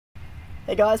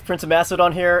Hey guys, Prince of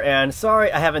Mastodon here, and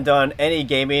sorry I haven't done any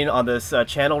gaming on this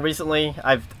channel recently.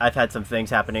 I've had some things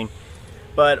happening.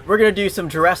 But we're going to do some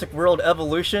Jurassic World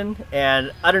Evolution,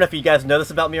 and I don't know if you guys know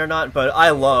this about me or not, but I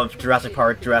love Jurassic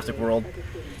Park, Jurassic World.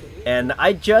 And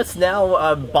I just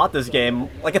now bought this game,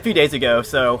 like a few days ago,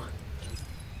 so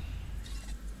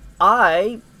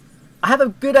I have a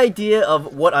good idea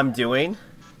of what I'm doing.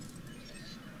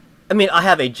 I mean, I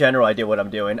have a general idea what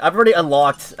I'm doing. I've already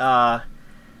unlocked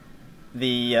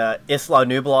the Isla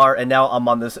Nublar, and now I'm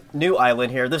on this new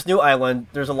island here. This new island,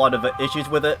 there's a lot of issues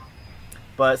with it.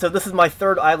 But, so this is my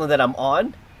third island that I'm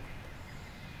on.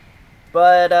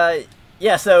 But,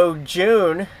 yeah, so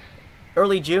June,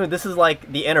 early June, this is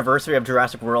like the anniversary of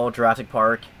Jurassic World, Jurassic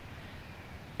Park.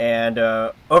 And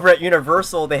over at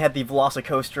Universal, they had the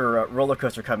Velocicoaster roller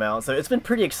coaster come out. So it's been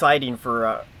pretty exciting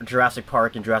for Jurassic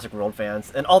Park and Jurassic World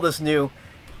fans. And all this new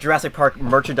Jurassic Park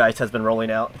merchandise has been rolling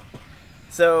out.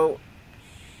 So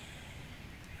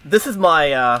this is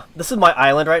my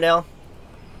island right now.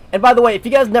 And by the way, if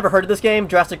you guys never heard of this game,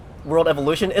 Jurassic World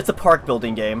Evolution, it's a park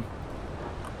building game.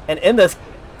 And in this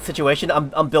situation,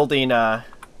 I'm building my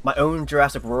own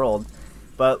Jurassic World.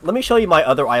 But let me show you my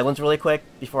other islands really quick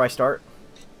before I start.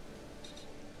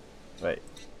 Wait.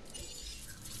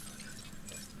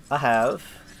 I have...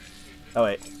 Oh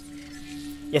wait.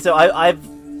 Yeah, so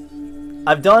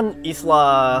I've done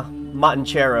Isla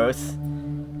Montancheros,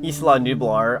 Isla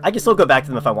Nublar. I can still go back to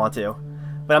them if I want to.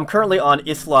 But I'm currently on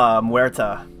Isla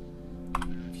Muerta.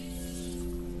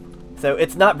 So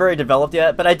it's not very developed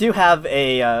yet, but I do have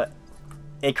a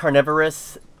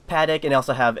carnivorous paddock, and I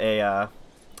also have an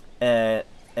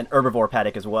herbivore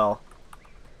paddock as well.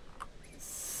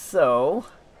 So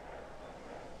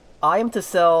I am to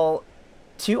sell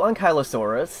 2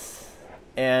 Ankylosaurus,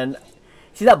 and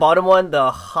see that bottom one,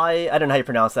 the high, I don't know how you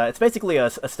pronounce that. It's basically a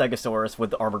Stegosaurus with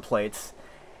the armored plates,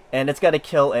 and it's got to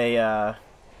kill a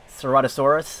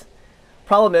Ceratosaurus.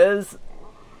 Problem is,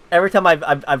 every time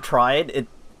I've tried,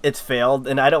 it's failed,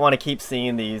 and I don't want to keep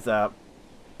seeing these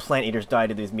plant eaters die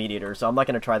to these meat eaters, so I'm not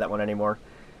going to try that one anymore.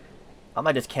 I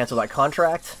might just cancel that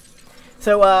contract.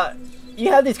 So you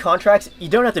have these contracts, you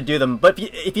don't have to do them, but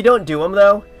if you don't do them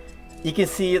though, you can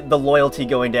see the loyalty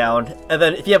going down, and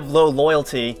then if you have low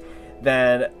loyalty,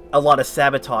 then a lot of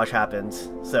sabotage happens.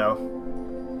 So,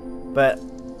 but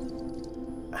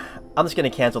I'm just going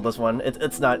to cancel this one.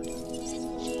 It's not...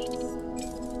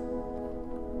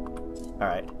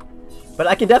 Alright. But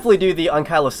I can definitely do the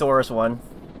Ankylosaurus one.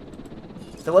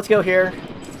 So let's go here.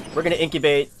 We're going to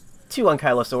incubate 2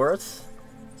 Ankylosaurus.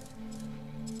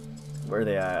 Where are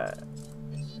they at?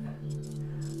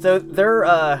 So their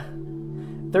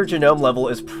genome level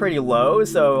is pretty low,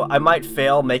 so I might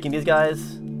fail making these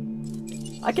guys.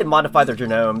 I can modify their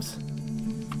genomes.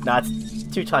 Nah, it's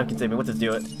too time consuming. Let's just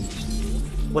do it.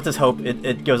 Let's just hope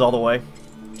it goes all the way.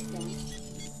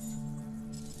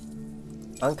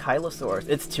 Ankylosaurus.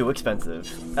 It's too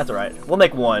expensive. That's alright. We'll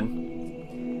make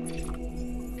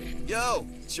 1. Yo,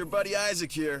 it's your buddy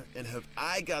Isaac here, and have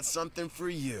I got something for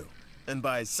you. And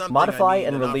by something, modify I mean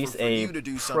and an release offer for a you to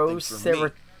do something for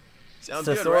me. Sounds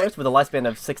good, Proceratosaurus right? with a lifespan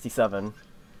of 67.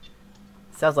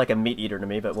 Sounds like a meat eater to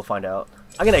me, but we'll find out.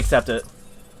 I'm gonna accept it.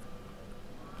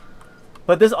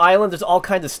 But this island, there's all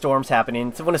kinds of storms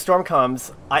happening. So when a storm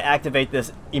comes, I activate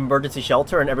this emergency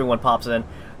shelter and everyone pops in.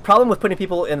 Problem with putting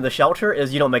people in the shelter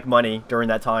is you don't make money during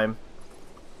that time.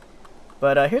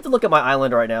 But here's a look at my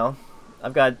island right now.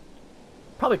 I've got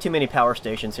probably too many power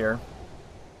stations here.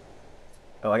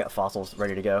 Oh, I got fossils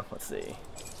ready to go. Let's see.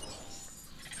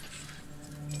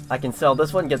 I can sell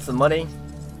this one, get some money.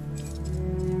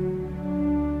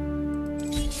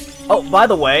 Oh, by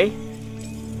the way,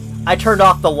 I turned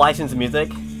off the licensed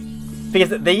music because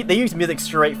they use music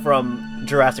straight from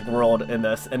Jurassic World in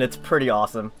this, and it's pretty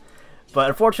awesome. But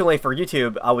unfortunately for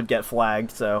YouTube, I would get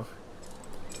flagged, so...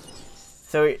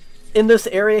 So, in this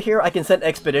area here, I can send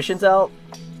expeditions out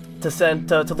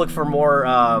to look for more,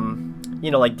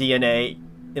 you know, like DNA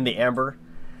in the amber.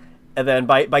 And then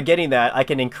by getting that, I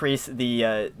can increase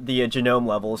the genome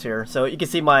levels here. So you can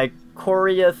see my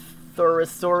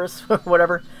Corythosaurus,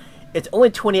 whatever. It's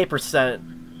only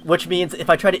 28%, which means if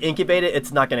I try to incubate it,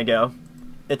 it's not going to go.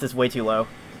 It's just way too low.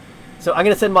 So I'm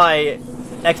going to send my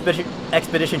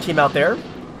expedition team out there.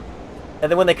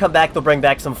 And then when they come back, they'll bring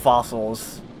back some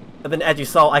fossils. And then as you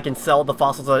saw, I can sell the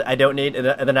fossils that I don't need,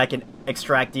 and then I can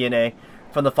extract DNA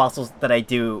from the fossils that I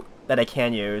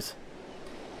can use.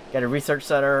 Got a research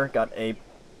center, I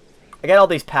got all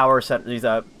these power centers,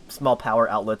 these small power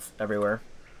outlets everywhere.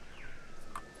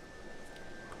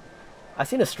 I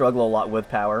seem to struggle a lot with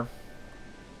power.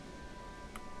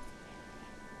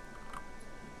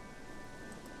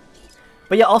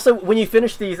 But yeah, also when you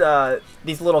finish these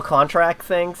little contract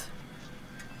things,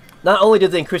 not only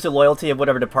does it increase the loyalty of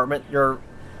whatever department you're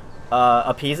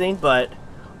appeasing, but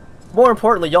more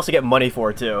importantly, you also get money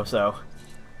for it too. So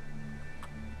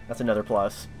that's another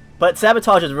plus. But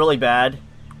sabotage is really bad.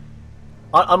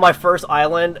 On my first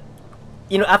island,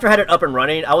 you know, after I had it up and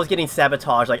running, I was getting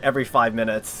sabotaged like every 5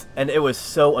 minutes, and it was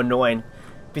so annoying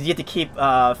because you have to keep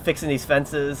fixing these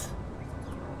fences.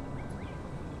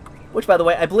 Which, by the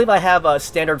way, I believe I have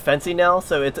standard fencing now,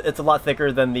 so it's a lot thicker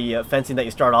than the fencing that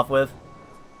you start off with.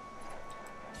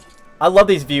 I love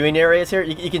these viewing areas here.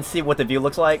 You can see what the view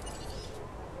looks like.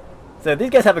 So these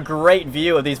guys have a great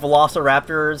view of these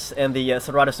velociraptors and the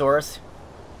Ceratosaurus.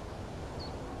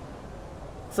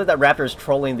 Looks like that raptor is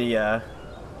trolling the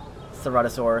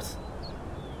Ceratosaurus.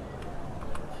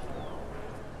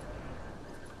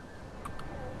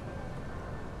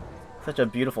 Such a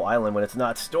beautiful island when it's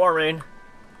not storming.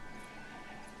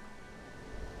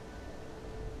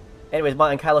 Anyways,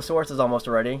 my Ankylosaurus is almost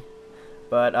ready.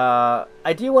 But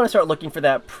I do want to start looking for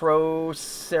that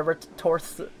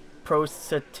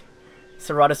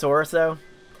Proceratosaurus though.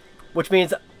 Which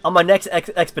means on my next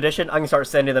expedition, I can start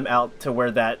sending them out to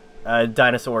where that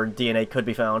dinosaur DNA could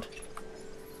be found.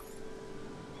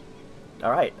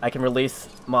 Alright, I can release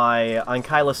my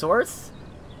Ankylosaurus.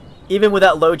 Even with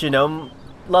that low genome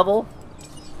level,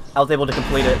 I was able to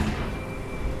complete it.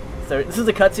 So this is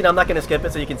a cutscene, I'm not going to skip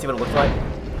it so you can see what it looks like.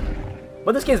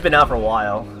 But this game's been out for a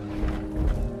while.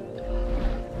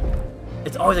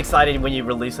 It's always exciting when you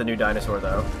release a new dinosaur,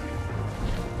 though.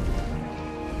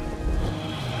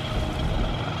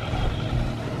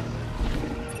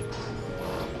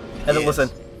 And then listen.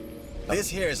 This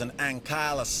here is an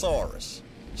Ankylosaurus.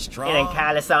 Strong, An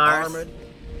Ankylosaurus. armored,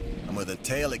 and with a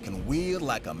tail it can wield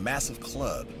like a massive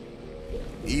club.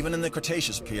 Even in the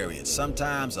Cretaceous period,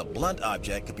 sometimes a blunt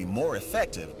object could be more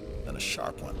effective than a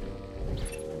sharp one.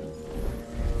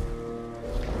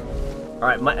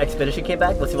 Alright, my expedition came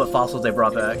back. Let's see what fossils they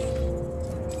brought back.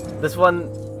 This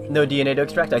one, no DNA to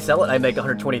extract. I sell it, I make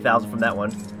 120,000 from that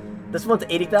one. This one's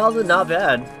 80,000, not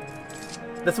bad.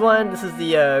 This one, this is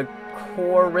the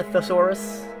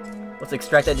Corythosaurus. Let's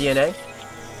extract that DNA.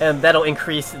 And that'll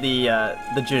increase the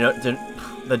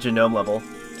genome level.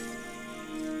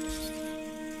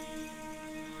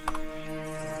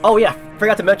 Oh yeah,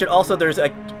 forgot to mention also there's a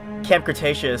Camp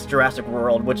Cretaceous Jurassic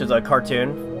World, which is a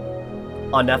cartoon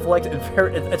on Netflix.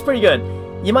 It's pretty good.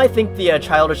 You might think the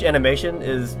childish animation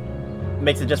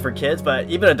makes it just for kids, but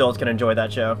even adults can enjoy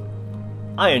that show.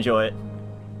 I enjoy it.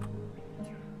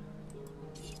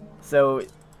 So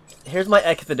here's my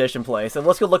expedition place. So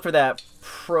let's go look for that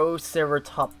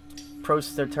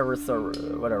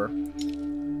Proceratosaurus, whatever.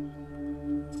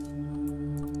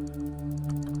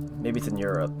 Maybe it's in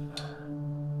Europe.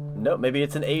 Nope, maybe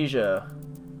it's in Asia.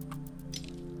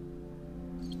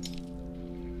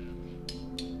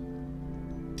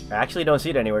 I actually don't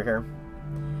see it anywhere here.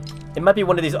 It might be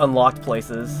one of these unlocked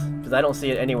places, because I don't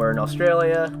see it anywhere in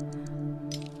Australia.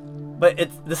 But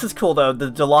this is cool though,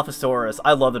 the Dilophosaurus.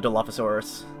 I love the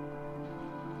Dilophosaurus.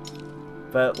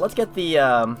 But let's get the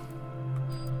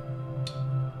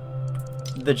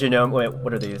genome. Wait,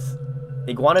 what are these?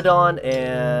 Iguanodon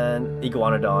and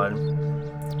Iguanodon.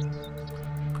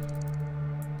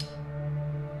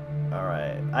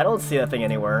 Alright, I don't see that thing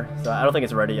anywhere, so I don't think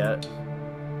it's ready yet.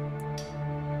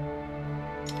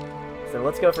 So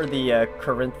let's go for the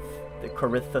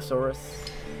Corythosaurus.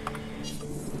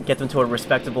 Get them to a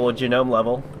respectable genome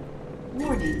level.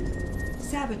 Warning.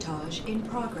 Sabotage in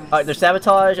progress. Alright, there's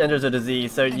sabotage and there's a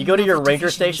disease. So you go to your ranger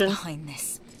station.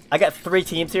 I got 3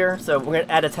 teams here, so we're going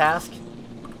to add a task.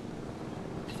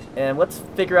 And let's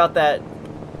figure out that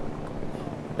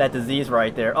disease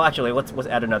right there. Oh, actually, let's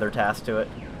add another task to it.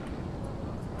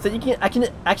 So I can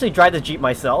actually drive the Jeep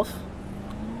myself.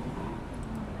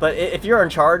 But if you're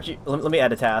in charge, let me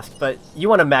add a task. But you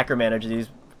want to macro manage these.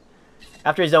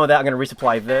 After he's done with that, I'm going to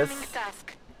resupply this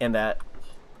and that.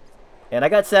 And I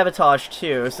got sabotage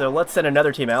too, so let's send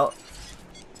another team out.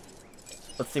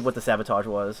 Let's see what the sabotage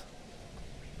was.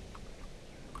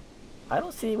 I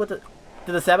don't see what the...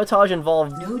 Did the sabotage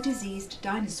involve... No diseased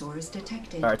dinosaurs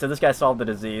detected. Alright, so this guy solved the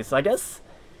disease. So I guess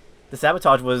the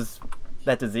sabotage was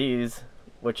that disease,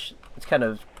 which is kind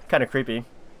of creepy.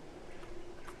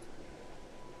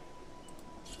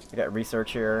 I got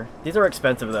research here. These are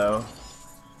expensive though.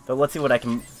 But let's see what I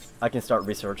can start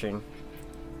researching.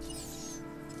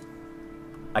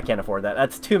 I can't afford that.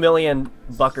 That's 2 million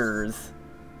buckers.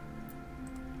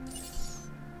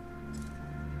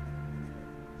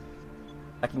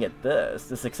 I can get this.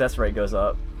 The success rate goes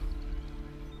up.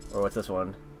 Or what's this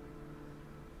one?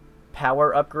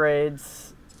 Power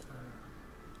upgrades.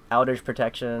 Outage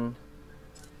protection.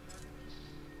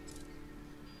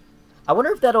 I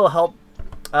wonder if that'll help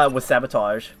with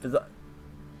sabotage.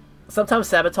 Sometimes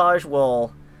sabotage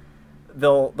will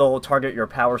they'll target your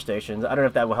power stations. I don't know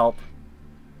if that will help.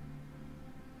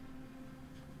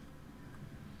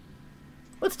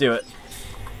 Let's do it.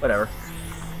 Whatever.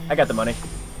 I got the money.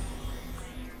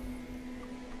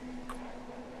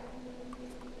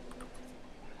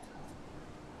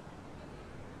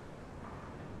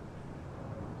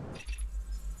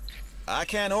 I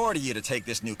can't order you to take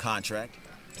this new contract,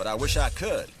 but I wish I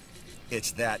could.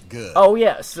 It's that good. Oh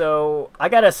yeah, so I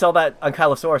gotta sell that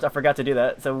Ankylosaurus. I forgot to do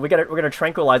that. So we're gonna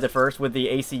tranquilize it first with the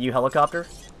ACU helicopter.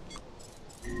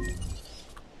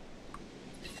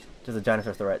 Just a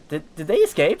dinosaur threat. Did they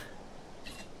escape?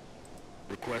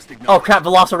 Oh crap,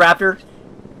 Velociraptor!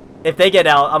 If they get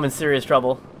out, I'm in serious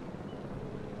trouble.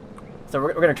 So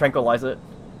we're gonna tranquilize it.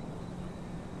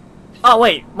 Oh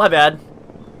wait, my bad.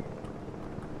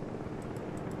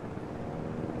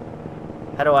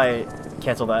 How do I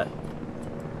cancel that?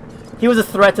 He was a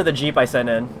threat to the Jeep I sent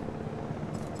in.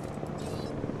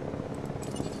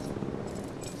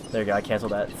 There you go, I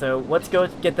canceled that. So let's go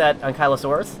get that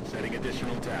Ankylosaurus. Setting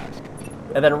additional task.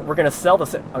 And then we're gonna sell the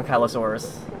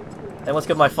Ankylosaurus. And let's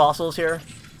get my fossils here.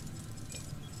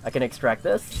 I can extract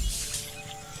this.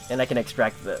 And I can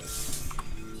extract this.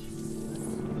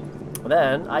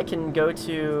 Then I can go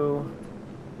to...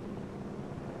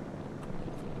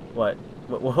 What?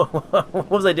 What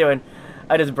was I doing?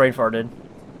 I just brain farted.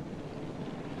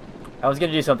 I was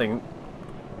gonna do something.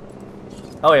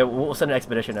 Oh yeah, we'll send an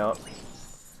expedition out.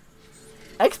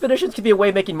 Expeditions can be a way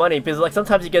of making money because, like,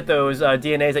 sometimes you get those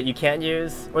DNAs that you can't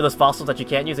use, or those fossils that you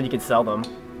can't use, and you can sell them.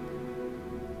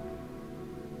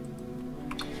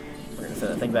 We're gonna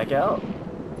send that thing back out.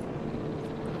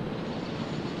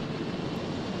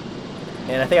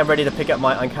 And I think I'm ready to pick up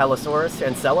my Ankylosaurus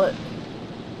and sell it.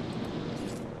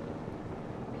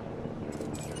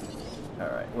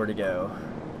 Alright, where'd he go?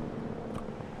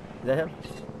 Is that him?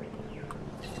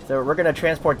 So we're gonna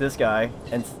transport this guy,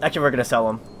 and actually we're gonna sell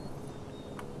him.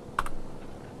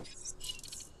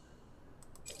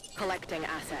 Collecting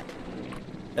asset.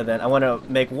 And then I want to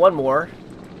make one more,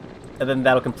 and then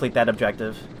that'll complete that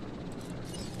objective.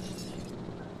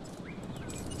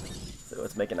 So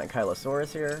let's make an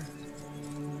Ankylosaurus here.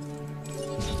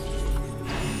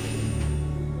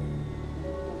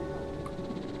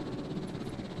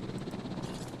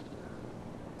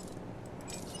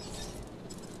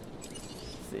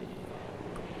 Let's see.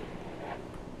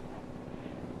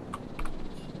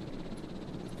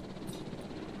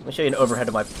 Let me show you an overhead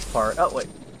of my part. Oh, wait.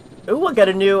 Ooh, I got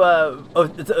a new, oh,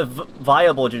 it's a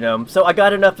viable genome. So I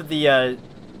got enough of the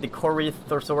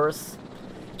Corythosaurus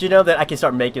genome that I can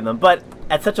start making them. But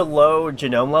at such a low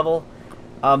genome level,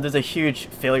 there's a huge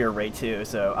failure rate too.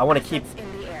 So I want to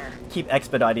keep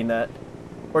expediting that.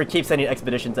 Or keep sending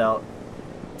expeditions out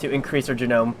to increase our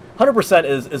genome.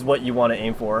 100% is what you want to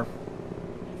aim for.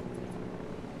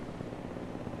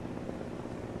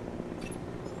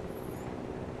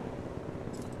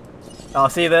 Oh,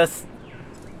 see this?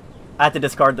 I have to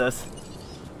discard this.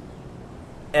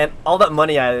 And all that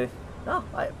money I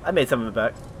made some of it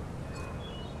back.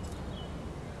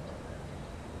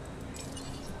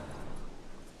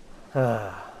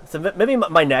 So maybe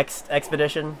my next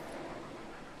expedition,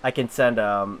 I can send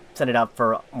it out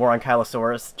for more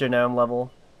Ankylosaurus genome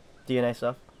level DNA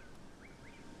stuff.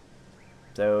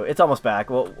 So it's almost back.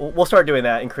 We'll start doing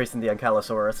that, increasing the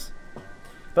Ankylosaurus.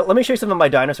 But let me show you some of my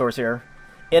dinosaurs here.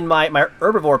 In my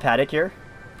herbivore paddock here.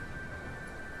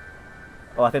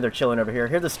 Oh, I think they're chilling over here.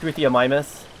 Here's the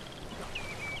Struthiomimus.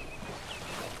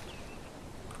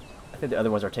 I think the other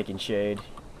ones are taking shade.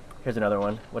 Here's another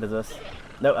one. What is this?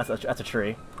 No, that's a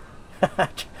tree.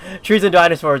 Trees and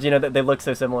dinosaurs, you know, they look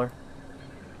so similar.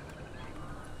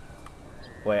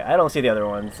 Wait, I don't see the other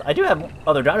ones. I do have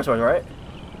other dinosaurs, right?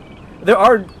 There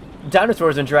are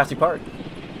dinosaurs in Jurassic Park.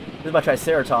 This is my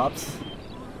Triceratops.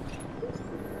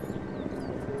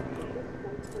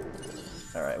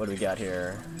 Alright, what do we got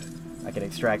here? I can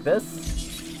extract this.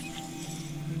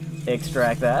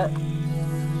 Extract that.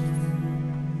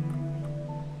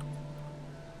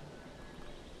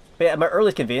 But yeah, at my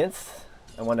earliest convenience,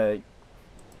 I want to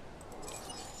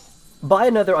buy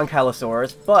another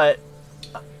Ankylosaurus, but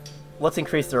let's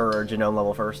increase their genome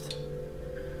level first.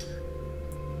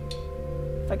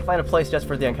 If I can find a place just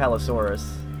for the Ankylosaurus.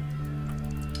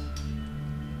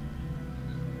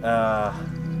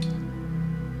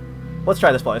 Let's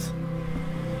try this place.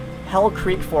 Hell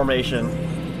Creek Formation.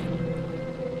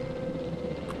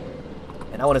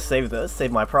 And I want to save this,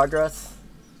 save my progress.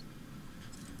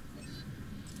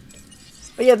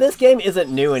 But yeah, this game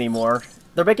isn't new anymore.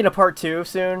 they're making a part 2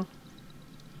 soon.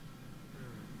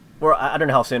 Or I don't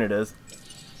know how soon it is.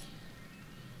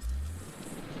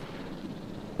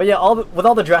 But yeah, with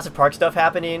all the Jurassic Park stuff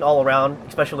happening all around,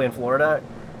 especially in Florida,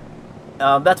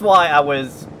 that's why I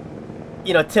was,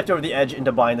 you know, tipped over the edge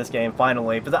into buying this game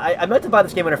finally. Because I meant to buy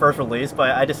this game when it first released,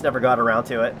 but I just never got around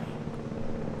to it.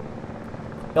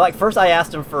 Like, first I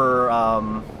asked them for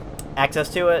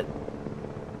access to it,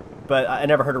 but I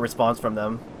never heard a response from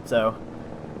them. So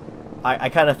I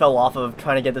kind of fell off of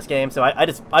trying to get this game. So I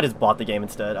just bought the game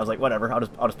instead. I was like, whatever, I'll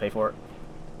just pay for it.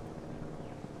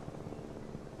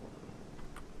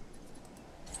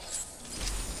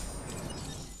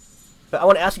 But I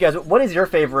want to ask you guys, what is your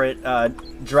favorite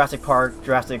Jurassic Park,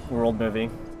 Jurassic World movie?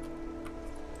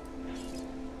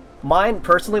 Mine,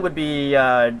 personally, would be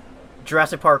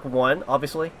Jurassic Park 1,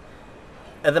 obviously.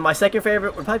 And then my second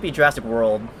favorite would probably be Jurassic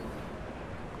World.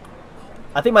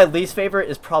 I think my least favorite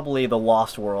is probably The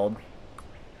Lost World.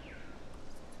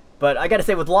 But I gotta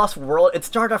say, with Lost World, it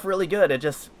started off really good. It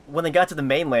just, when they got to the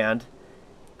mainland,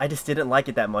 I just didn't like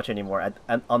it that much anymore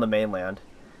on the mainland.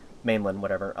 Mainland,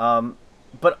 whatever.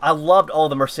 But I loved all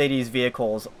the Mercedes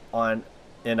vehicles in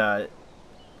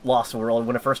Lost World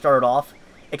when it first started off,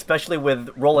 especially with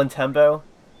Roland Tembo.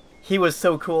 He was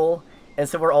so cool, and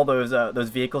so were all those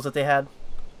vehicles that they had.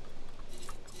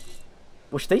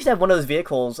 Which they used to have one of those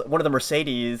vehicles, one of the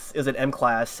Mercedes, is an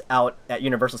M-Class out at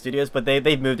Universal Studios, but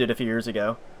they've moved it a few years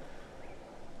ago.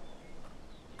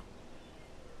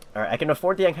 Alright, I can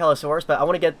afford the Ankylosaurus, but I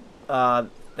want to get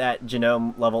that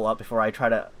genome level up before I try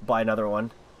to buy another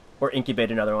one. Or incubate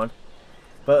another one.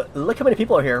 But look how many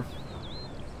people are here.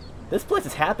 This place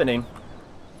is happening.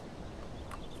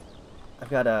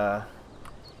 I've got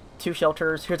 2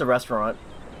 shelters. Here's a restaurant.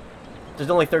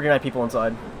 There's only 39 people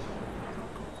inside.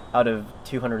 Out of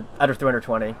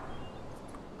 320.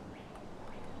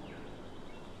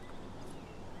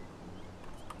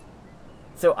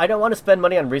 So I don't want to spend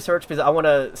money on research because I want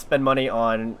to spend money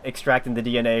on extracting the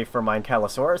DNA from my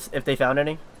Ankylosaurus if they found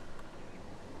any.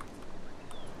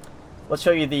 Let's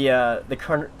show you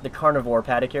the carnivore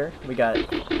paddock here. We got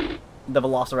the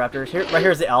velociraptors. Here, right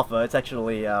here's the alpha. It's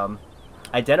actually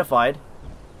identified.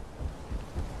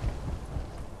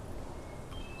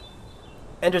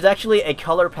 And there's actually a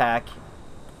color pack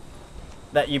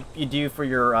that you do for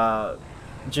your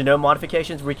genome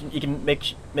modifications, where you can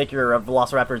make your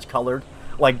velociraptors colored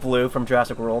like blue from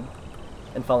Jurassic World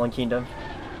and Fallen Kingdom.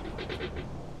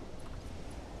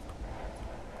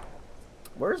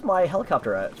 Where's my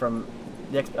helicopter at from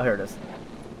the oh, here it is.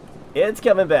 It's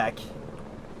coming back.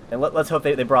 And let's hope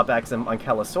they brought back some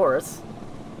Ankylosaurus.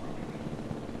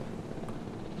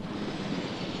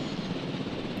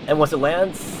 And once it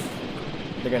lands,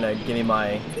 they're gonna give me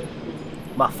my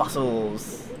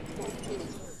fossils.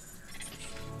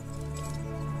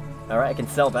 Alright, I can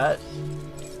sell that.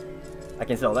 I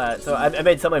can sell that. So I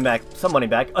made some money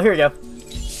back. Oh, here we go.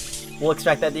 We'll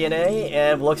extract that DNA,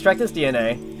 and we'll extract this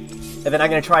DNA. And then I'm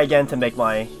gonna try again to make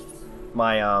my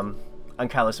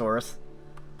Ankylosaurus.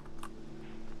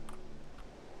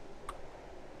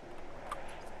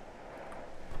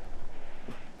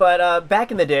 But back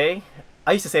in the day,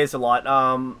 I used to say this a lot.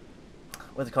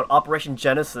 What's it called? Operation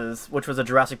Genesis, which was a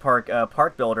Jurassic Park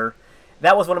park builder.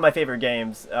 That was one of my favorite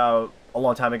games a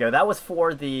long time ago. That was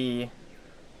for the,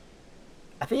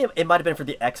 I think it might have been for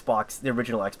the Xbox, the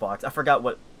original Xbox. I forgot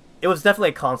what. It was definitely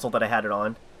a console that I had it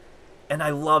on. And I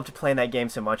loved playing that game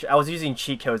so much. I was using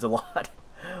cheat codes a lot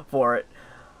for it.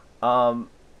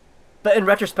 But in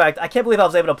retrospect, I can't believe I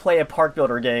was able to play a park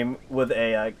builder game with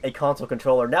a console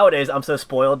controller. Nowadays, I'm so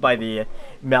spoiled by the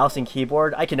mouse and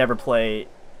keyboard. I can never play,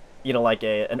 you know, like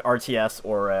an RTS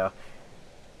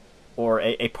or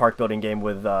a park building game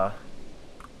with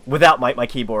without my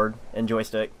keyboard and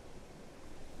joystick.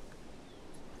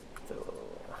 So,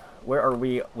 where are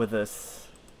we with this?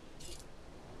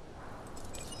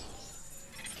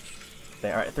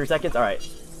 Alright, 3 seconds? Alright.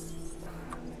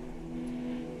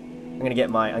 I'm gonna get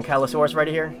my Ankylosaurus right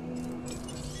here.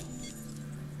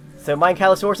 So my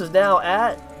Ankylosaurus is now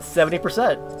at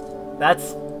 70%.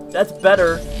 That's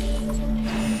better.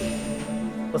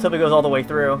 Let's hope it goes all the way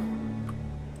through.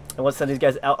 And let's send these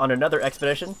guys out on another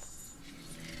expedition.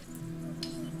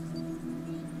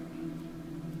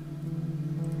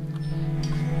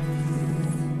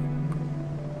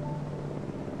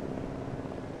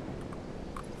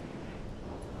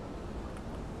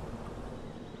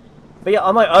 But yeah,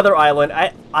 on my other island,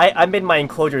 I made my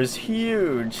enclosures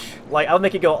huge. Like, I would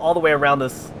make it go all the way around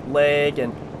this lake,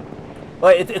 and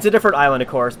well, it's a different island, of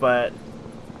course, but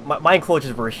my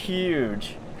enclosures were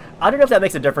huge. I don't know if that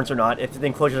makes a difference or not, if the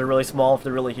enclosures are really small, if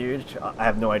they're really huge. I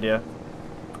have no idea.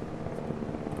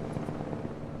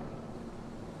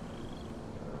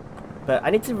 But I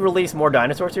need to release more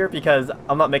dinosaurs here because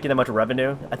I'm not making that much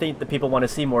revenue. I think the people want to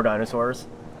see more dinosaurs.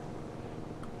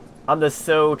 I'm just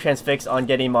so transfixed on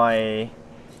getting my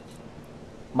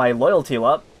loyalty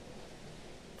up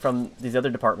from these other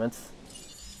departments.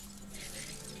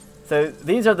 So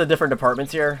these are the different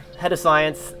departments here. Head of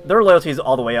science, their loyalty is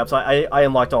all the way up, so I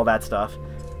unlocked all that stuff.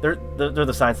 They're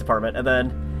the science department. And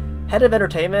then head of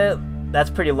entertainment, that's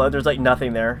pretty low. There's like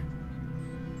nothing there.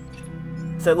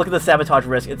 So look at the sabotage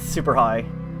risk, it's super high.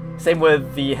 Same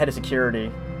with the head of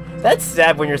security. That's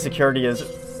sad when your security is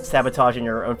sabotaging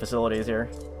your own facilities here.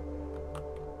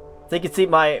 So you can see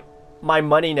my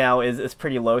money now is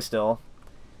pretty low still.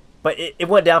 But it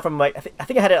went down from like, I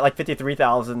think I had it at like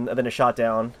 53,000 and then it shot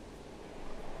down.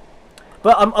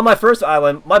 But on my first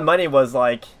island, my money was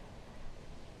like,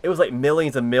 it was like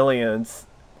millions and millions.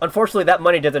 Unfortunately, that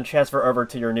money doesn't transfer over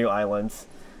to your new islands.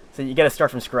 So you gotta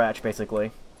start from scratch, basically.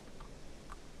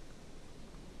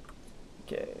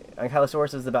 Okay,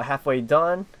 Ankylosaurus is about halfway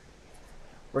done.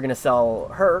 We're gonna sell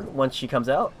her once she comes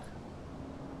out.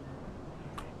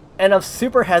 And I'm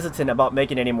super hesitant about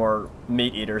making any more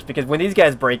meat eaters, because when these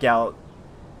guys break out,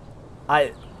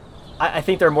 I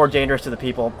think they're more dangerous to the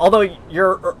people. Although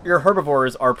your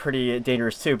herbivores are pretty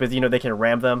dangerous too, because you know they can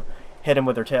ram them, hit them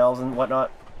with their tails and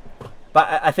whatnot.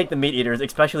 But I think the meat eaters,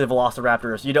 especially the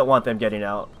velociraptors, you don't want them getting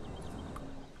out.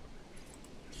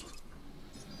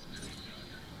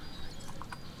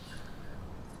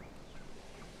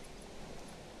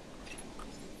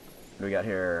 What do we got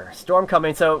here? Storm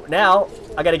coming. So now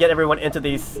I got to get everyone into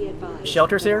these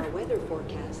shelters here.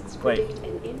 Wait.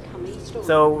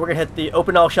 So we're gonna hit the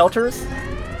open all shelters.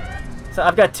 So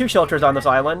I've got 2 shelters on this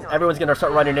island. Everyone's gonna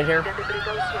start running in here.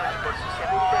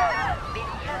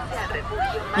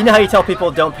 You know how you tell people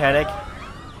don't panic?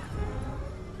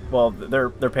 Well, they're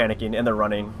panicking and they're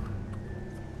running.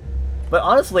 But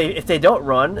honestly, if they don't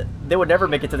run, they would never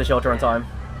make it to the shelter on time.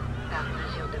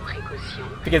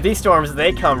 Because these storms,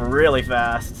 they come really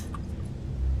fast.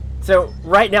 So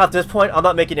right now at this point, I'm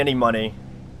not making any money.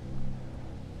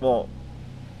 Well,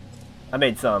 I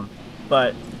made some,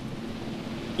 but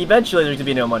eventually there's gonna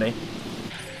be no money.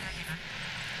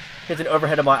 Here's an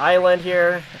overhead of my island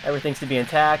here. Everything's to be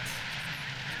intact.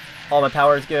 All my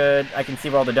power is good. I can see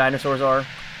where all the dinosaurs are.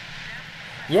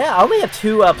 Yeah, I only have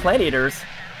 2 plant eaters.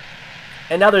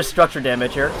 And now there's structure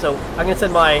damage here. So I'm gonna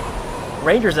send my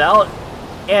rangers out.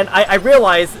 And I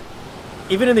realize,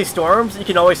 even in these storms, you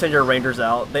can always send your rangers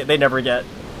out. They never get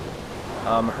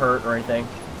hurt or anything.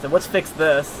 So let's fix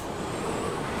this.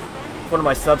 One of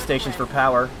my substations for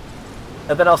power.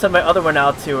 And then I'll send my other one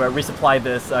out to resupply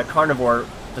this carnivore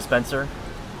dispenser.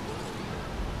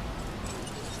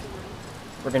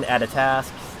 We're going to add a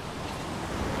task.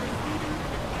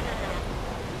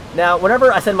 Now,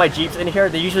 whenever I send my jeeps in here,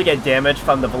 they usually get damaged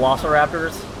from the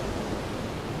velociraptors.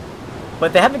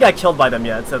 But they haven't got killed by them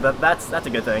yet, so that's a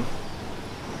good thing.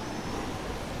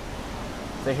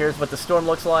 So here's what the storm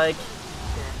looks like.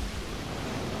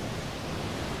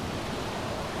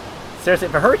 Seriously,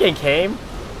 if a hurricane came,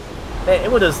 man,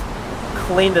 it would just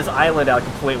clean this island out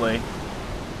completely.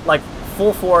 Like,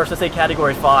 full force, let's say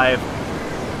Category 5,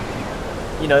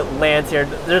 you know, lands here.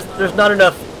 There's not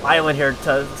enough island here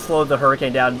to slow the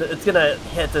hurricane down. It's gonna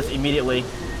hit this immediately.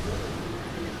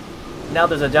 Now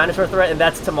there's a dinosaur threat, and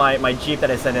that's to my jeep that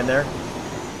I sent in there.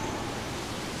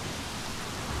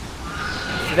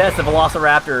 So that's the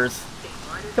velociraptors.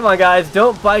 Come on, guys,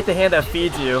 don't bite the hand that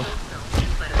feeds you.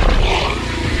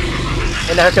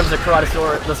 And now here comes the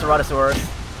Ceratosaurus.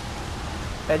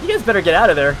 Man, you guys better get out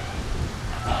of there.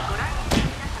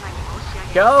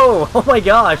 Go! Oh my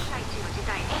gosh!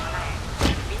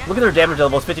 Look at their damage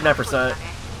level, it's 59%.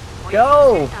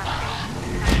 Go!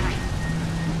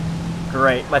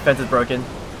 Great, my fence is broken.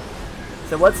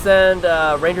 So let's send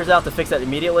rangers out to fix that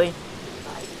immediately.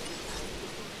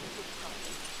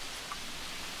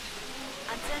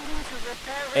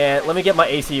 And let me get my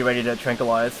AC ready to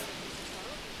tranquilize.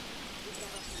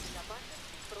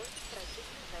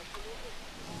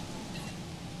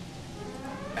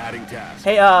 Adding task.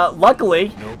 Hey,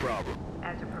 luckily, No problem.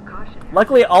 As a precaution,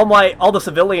 luckily all the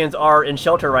civilians are in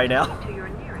shelter right now, to your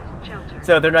nearest shelter.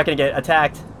 so they're not gonna get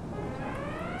attacked.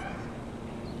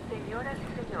 Señoras y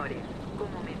señores,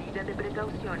 como medida de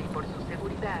precaución y por su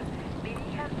seguridad,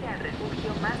 diríjanse al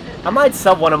refugio más cercano. I might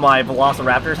sub one of my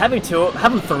velociraptors. Having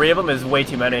 3 of them is way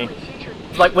too many.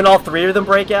 Like when all 3 of them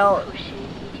break out,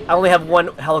 I only have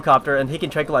 1 helicopter, and he can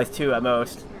tranquilize 2 at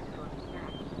most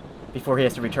before he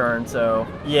has to return. So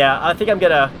yeah, I think I'm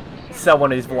gonna sell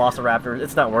one of these velociraptors.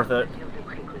 It's not worth it.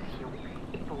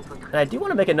 And I do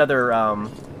want to make another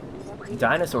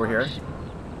dinosaur here.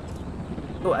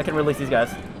 Oh, I can release these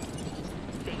guys.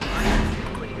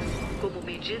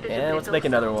 And let's make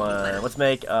another one. Let's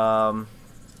make,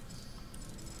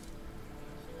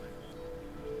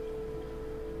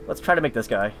 let's try to make this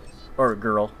guy. Or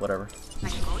girl, whatever.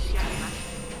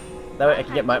 That way I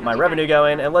can get my revenue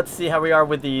going. And let's see how we are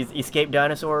with these escaped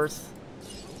dinosaurs.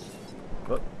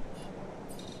 Whoop.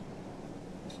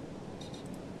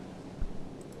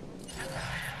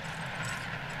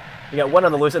 We got one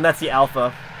on the loose, and that's the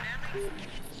alpha.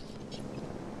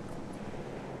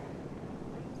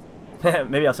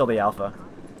 Maybe I'll sell the alpha.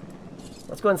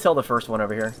 Let's go ahead and sell the first one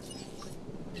over here.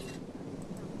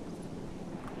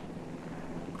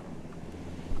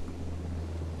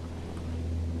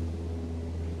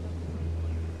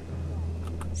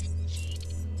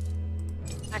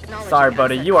 Sorry,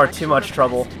 buddy, you are too much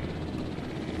trouble.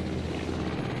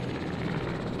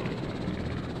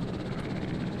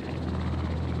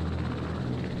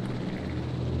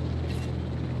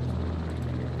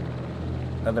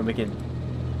 And then we can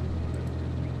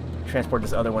transport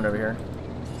this other one over here.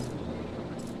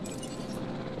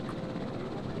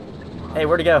 Hey,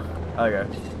 where'd he go? Okay.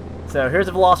 So here's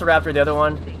the Velociraptor, the other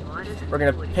one. We're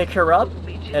gonna pick her up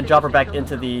and drop her back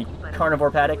into the carnivore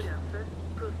paddock.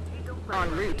 En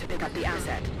route to pick up the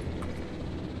asset.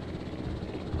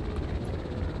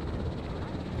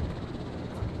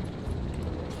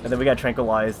 And then we gotta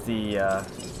tranquilize the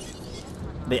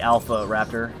Alpha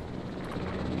Raptor.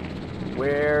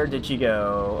 Where did she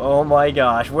go? Oh my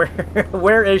gosh,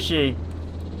 where is she?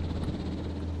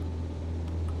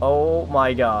 Oh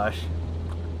my gosh.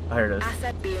 Oh, here it is.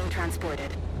 Asset being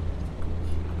transported.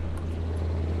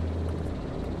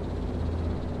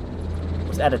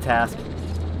 Let's add a task.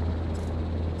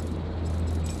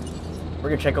 We're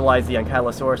gonna tranquilize the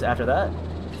Ankylosaurus after that.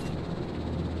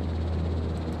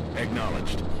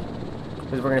 Acknowledged.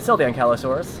 Because we're gonna sell the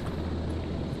Ankylosaurus.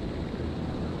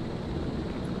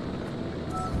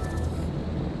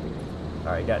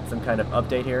 Alright, got some kind of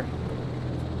update here.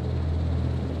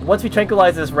 Once we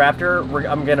tranquilize this raptor,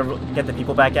 I'm gonna get the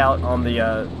people back out on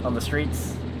the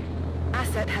streets.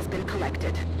 Asset has been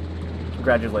collected.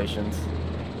 Congratulations.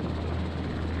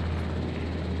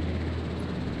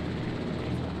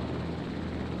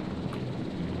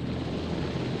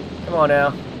 Come on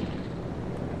now.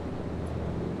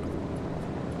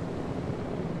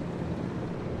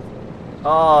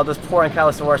 Oh, this poor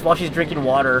Ankylosaurus. While she's drinking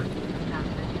water,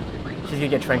 she's gonna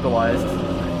get tranquilized.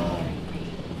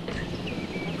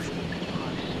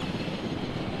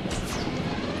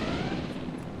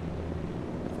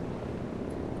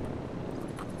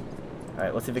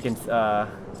 Alright, let's see if we can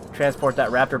transport that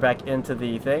raptor back into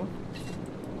the thing.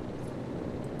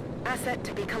 Asset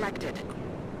to be collected.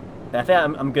 I think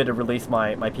I'm good to release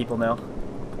my people now.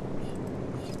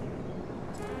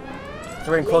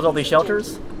 So we're gonna close all these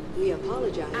shelters. We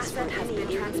apologize Asset for has any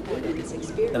been transported. inconvenience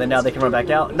experienced. And then now they can run back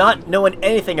out, not knowing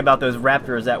anything about those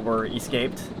raptors that were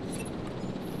escaped.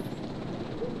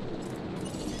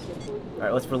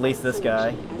 Alright, let's release this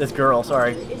guy. This girl,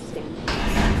 sorry.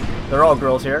 They're all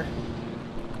girls here.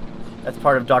 That's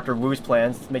part of Dr. Wu's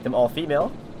plans, to make them all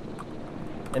female.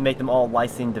 And make them all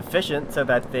lysine deficient so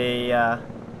that they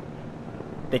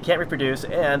can't reproduce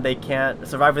and they can't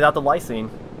survive without the lysine.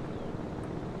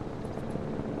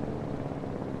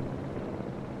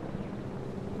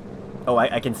 Oh,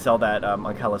 I can sell that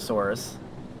Ankylosaurus.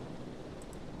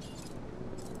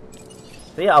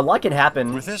 So yeah, a lot can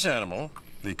happen. With this animal,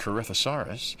 the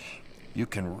Corythosaurus, you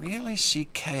can really see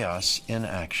chaos in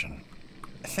action.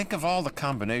 Think of all the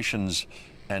combinations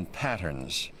and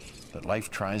patterns that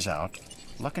life tries out,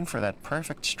 looking for that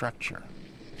perfect structure.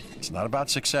 It's not about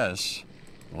success.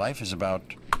 Life is about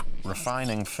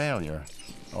refining failure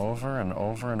over and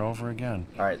over and over again.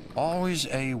 All right. Always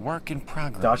a work in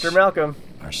progress. Dr. Malcolm.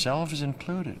 Ourselves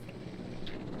included.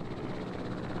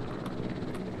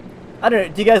 I don't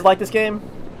know, do you guys like this game?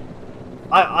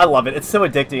 I love it. It's so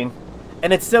addicting.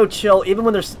 And it's so chill, even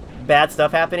when there's bad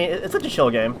stuff happening. It's such a chill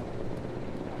game.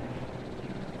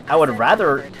 I would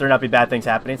rather there not be bad things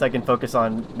happening so I can focus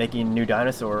on making new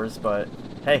dinosaurs, but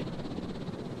hey,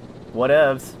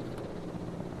 whatevs.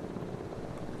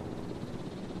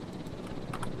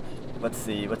 Let's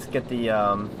see, let's get the,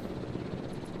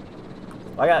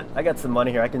 I got some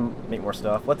money here, I can make more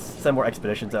stuff. Let's send more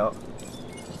expeditions out.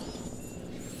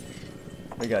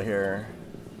 What we got here?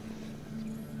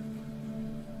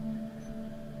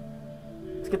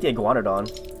 Let's get the Iguanodon.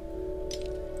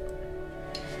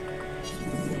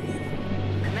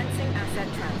 Commencing asset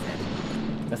transit.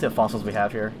 Let's see what fossils we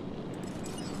have here.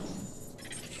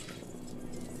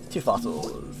 2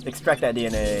 fossils. Extract that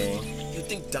DNA. You'd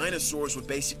think dinosaurs would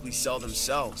basically sell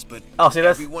themselves, but Oh, see this?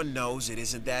 everyone knows it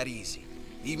isn't that easy.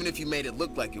 even if you made it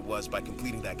look like it was by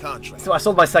completing that contract. So I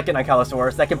sold my second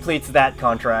Ankylosaurus. That completes that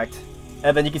contract.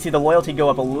 And then you can see the loyalty go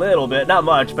up a little bit. Not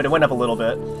much, but it went up a little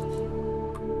bit.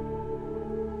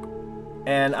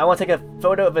 And I want to take a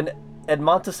photo of an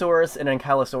Edmontosaurus and an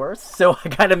Ankylosaurus. So I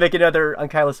gotta make another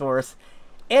Ankylosaurus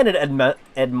and an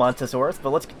Edmontosaurus.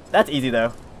 But that's easy though.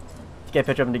 To get a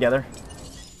picture of them together.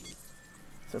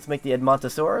 So let's make the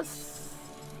Edmontosaurus.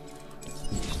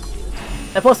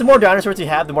 And plus, the more dinosaurs you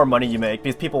have, the more money you make,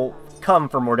 because people come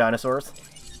for more dinosaurs.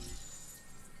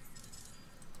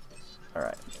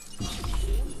 Alright.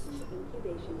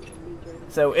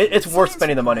 So it's worth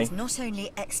spending the money. Not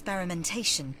only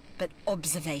experimentation, but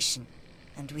observation.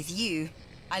 And with you,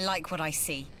 I like what I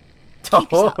see.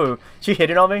 Oh, she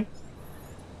hitting on me?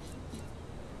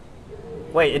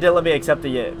 Wait, it didn't let me accept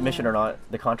the mission or not,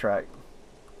 the contract.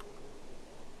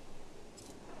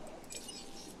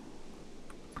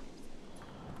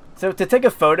 So to take a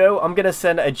photo, I'm going to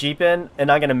send a Jeep in,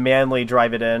 and I'm going to manually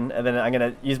drive it in, and then I'm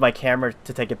going to use my camera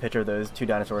to take a picture of those two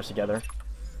dinosaurs together.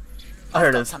 Oh, here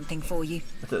it is. Something for you.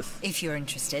 What's this? If you're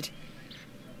interested.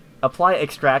 Apply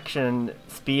extraction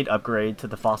speed upgrade to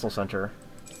the fossil center.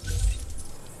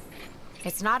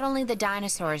 It's not only the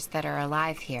dinosaurs that are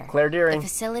alive here. Claire Deering. The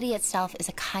facility itself is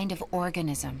a kind of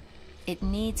organism. It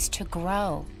needs to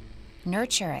grow.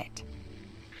 Nurture it.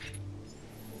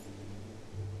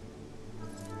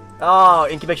 Oh,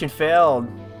 incubation failed.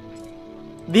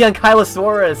 The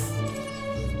Ankylosaurus.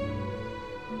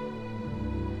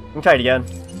 Let me try it again.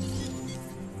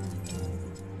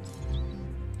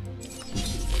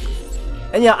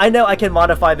 And yeah, I know I can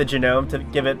modify the genome to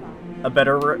give it a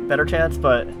better chance,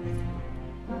 but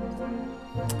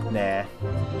nah,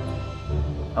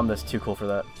 I'm just too cool for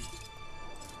that.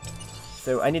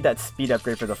 So I need that speed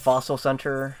upgrade for the fossil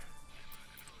center.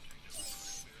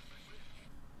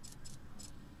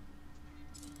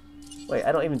 Wait,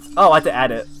 I don't even... Oh, I have to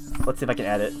add it. Let's see if I can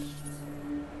add it.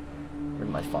 Where's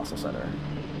my fossil center?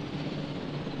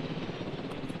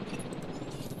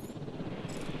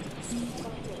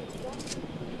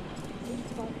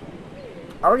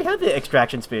 I already have the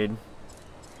extraction speed.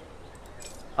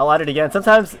 I'll add it again.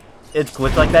 Sometimes it's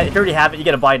glitched like that. If you already have it, you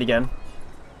gotta buy it again.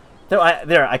 So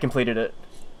I completed it.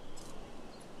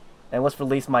 And let's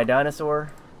release my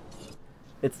dinosaur.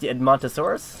 It's the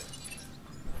Edmontosaurus.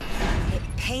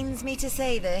 Pains me to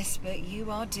say this, but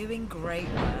you are doing great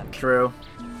work. True.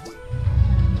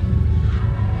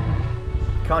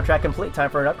 Contract complete.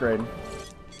 Time for an upgrade.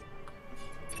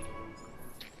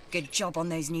 Good job on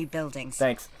those new buildings.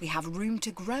 Thanks. We have room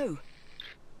to grow.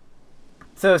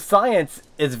 So science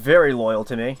is very loyal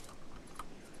to me.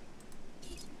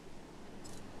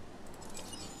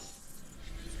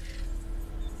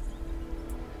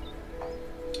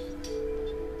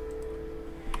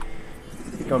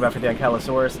 Going back for the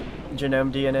Ankylosaurus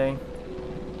genome DNA.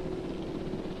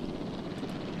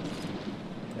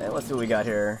 And let's see what we got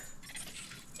here.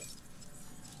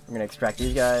 I'm gonna extract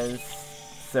these guys.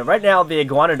 So right now the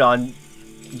Iguanodon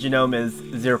genome is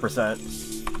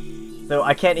 0%. So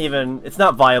I can't even, it's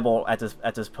not viable at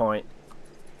this point.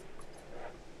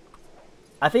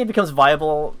 I think it becomes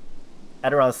viable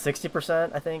at around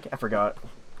 60%, I think. I forgot.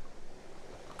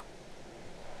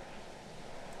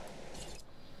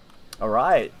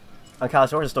 Alright.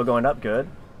 Ankylosaurus is still going up good.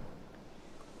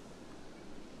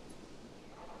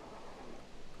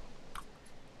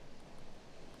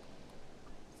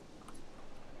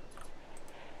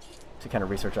 To kind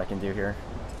of research I can do here.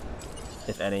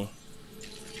 If any.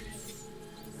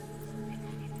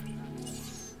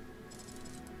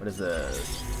 What is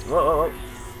this? Whoa, whoa, whoa.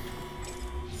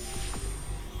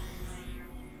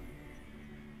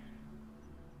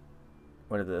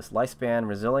 What is this? Lifespan,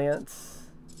 resilience.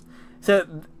 So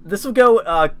this will go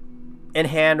in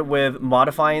hand with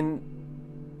modifying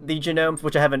the genomes,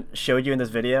 which I haven't showed you in this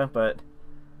video, but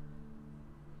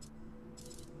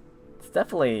it's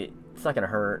definitely, it's not gonna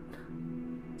hurt.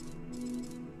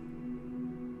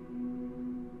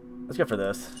 Let's go for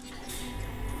this.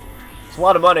 It's a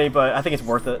lot of money, but I think it's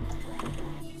worth it.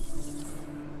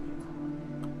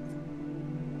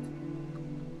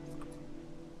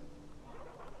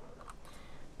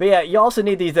 But yeah, you also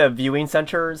need these viewing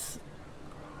centers,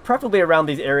 preferably around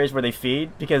these areas where they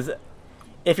feed, because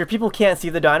if your people can't see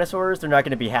the dinosaurs, they're not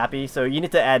going to be happy. So you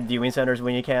need to add viewing centers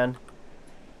when you can.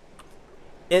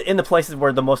 In the places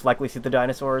where the most likely see the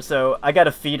dinosaurs. So I got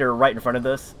a feeder right in front of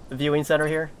this viewing center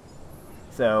here.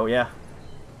 So yeah.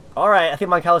 Alright, I think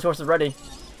my Ankylosaurus is ready.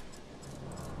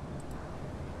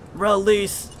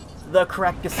 Release the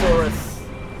Krakosaurus.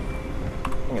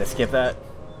 I'm going to skip that.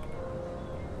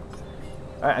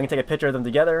 Alright, I'm going to take a picture of them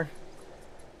together.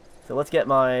 So let's get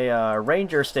my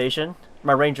ranger station.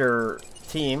 my ranger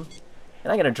team,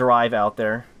 and I'm gonna drive out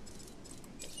there.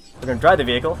 We're gonna drive the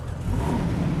vehicle.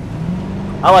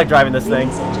 I like driving this thing.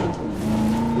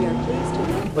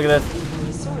 Look at this.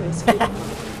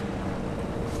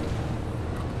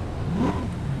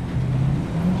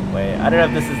 Wait, I don't know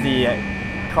if this is the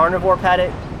carnivore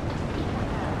paddock.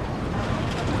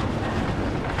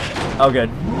 Oh, good.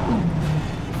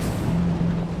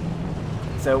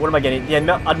 So what am I getting? The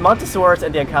Admontosaurus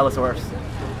and the Ankylosaurus.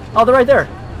 Oh, they're right there.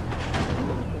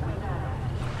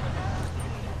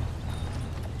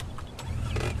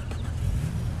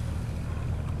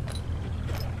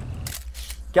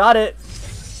 Got it.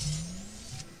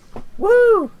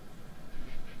 Woo!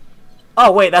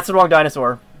 Oh wait, that's the wrong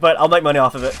dinosaur, but I'll make money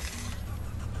off of it.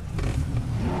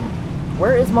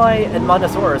 Where is my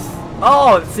Admontosaurus?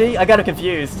 Oh, see, I got him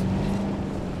confused.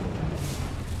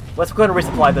 Let's go ahead and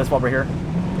resupply this while we're here.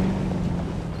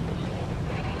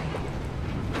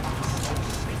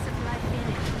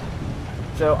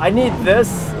 So I need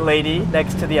this lady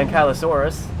next to the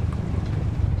Ankylosaurus.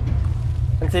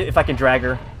 Let's see if I can drag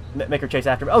her, make her chase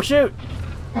after me. Oh shoot!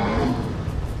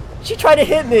 She tried to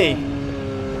hit me.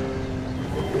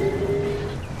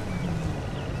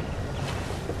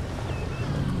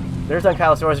 There's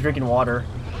Ankylosaurus drinking water.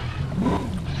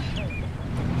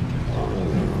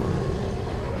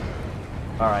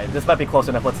 Alright, this might be close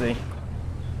enough, let's see.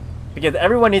 Because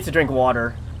everyone needs to drink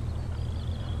water.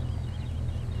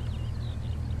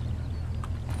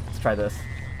 Let's try this.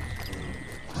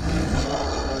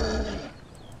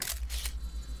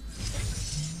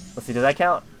 Let's see, does that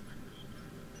count?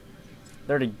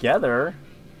 They're together.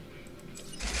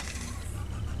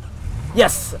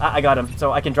 Yes! I got him,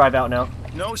 so I can drive out now.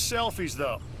 No selfies,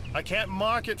 though. I can't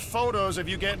market photos of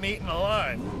you getting eaten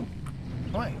alive.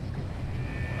 Wait.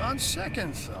 On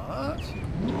second thought...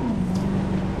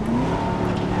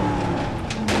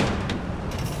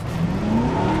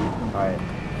 Alright.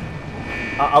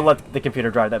 I'll let the computer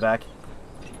drive that back.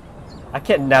 I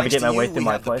can't navigate my way through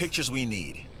my place. The pictures we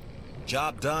need.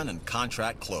 Job done and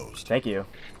contract closed. Thank you.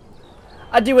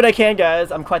 I do what I can,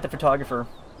 guys. I'm quite the photographer.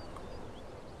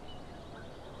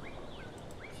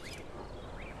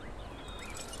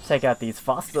 Check out these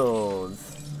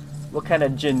fossils. What kind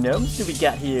of genomes do we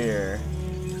got here?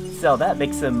 Sell that,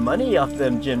 make some money off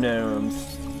them genomes.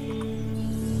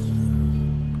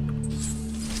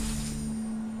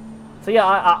 So yeah,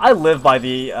 I live by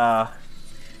the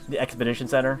expedition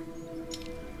center.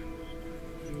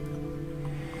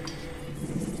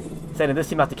 Sending this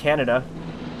team out to Canada.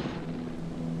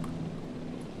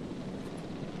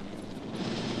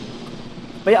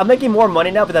 But yeah, I'm making more money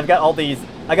now because I've got all these.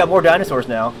 I got more dinosaurs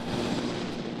now.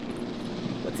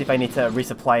 Let's see if I need to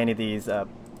resupply any of these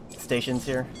stations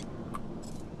here.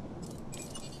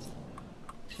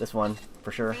 This one,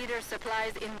 for sure. Feeder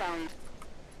supplies inbound.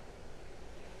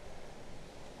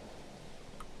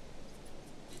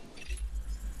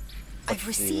 I've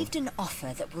received an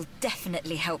offer that will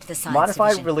definitely help the science Modify,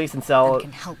 division, release, and sell and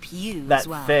can help you that as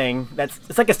well. thing.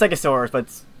 It's like a Stegosaurus, but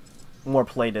it's more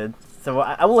plated. So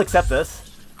I will accept this.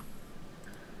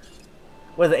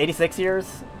 What is it, 86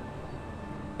 years?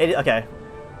 80, okay.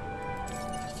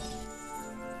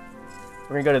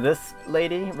 We're gonna go to this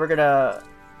lady. We're gonna...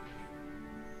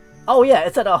 Oh yeah,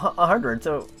 it's at 100,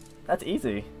 so that's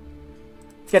easy.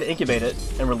 Just gotta incubate it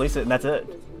and release it, and that's it.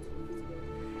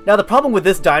 Now the problem with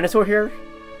this dinosaur here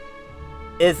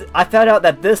is I found out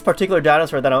that this particular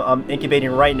dinosaur that I'm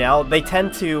incubating right now, they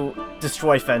tend to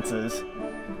destroy fences.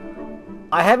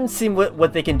 I haven't seen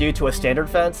what they can do to a standard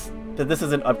fence, because this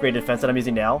is an upgraded fence that I'm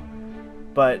using now.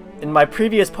 But in my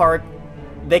previous park,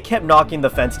 they kept knocking the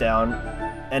fence down,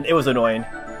 and it was annoying.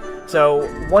 So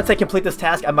once I complete this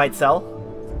task, I might sell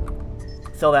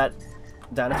that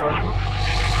dinosaur.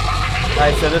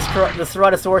 Alright, so this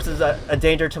Ceratosaurus is a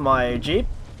danger to my Jeep,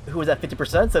 who is at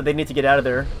 50%, so they need to get out of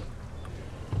there.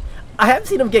 I haven't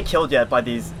seen them get killed yet by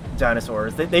these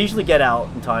dinosaurs. They usually get out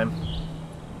in time.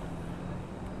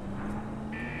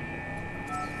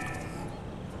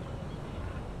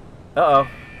 Uh-oh.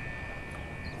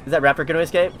 Is that raptor going to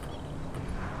escape?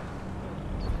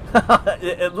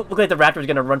 it looked like the raptor's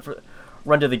going to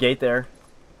run to the gate there.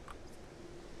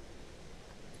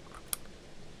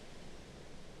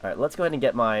 Alright, let's go ahead and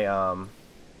get my,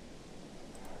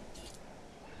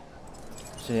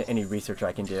 any research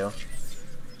I can do.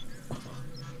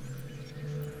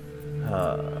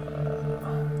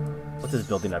 What's this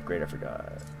building upgrade? I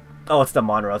forgot. Oh, it's the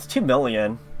monorail. It's 2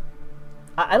 million.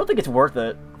 I don't think it's worth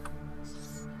it.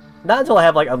 Not until I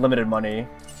have, like, unlimited money.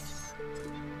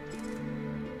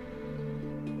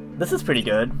 This is pretty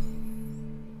good.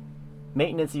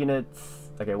 Maintenance units.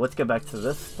 Okay, let's go back to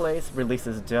this place, release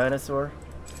this dinosaur.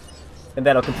 And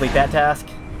that'll complete that task,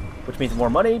 which means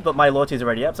more money, but my loyalty is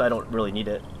already up, so I don't really need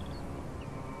it.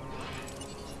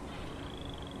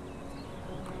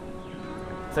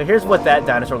 So here's what that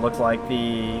dinosaur looks like,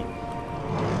 the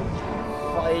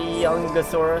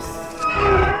Hyungosaurus.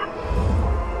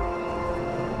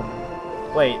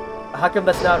 Wait, how come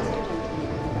that's not...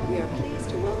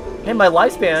 Hey, my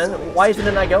lifespan, why isn't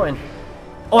it not going?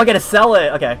 Oh, I gotta sell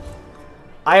it! Okay.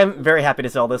 I am very happy to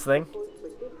sell this thing.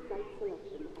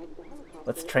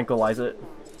 Let's tranquilize it.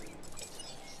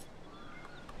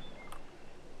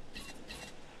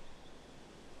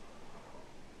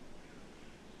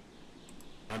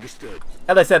 Understood.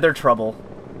 As I said, they're trouble.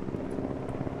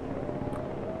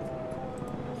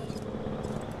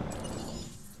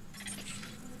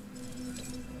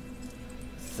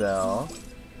 So...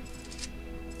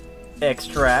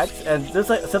 extract, and there's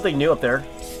like something new up there.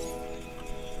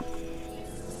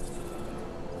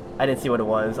 I didn't see what it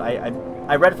was.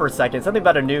 I read for a second. Something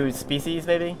about a new species,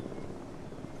 maybe?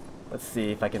 Let's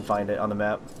see if I can find it on the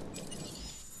map.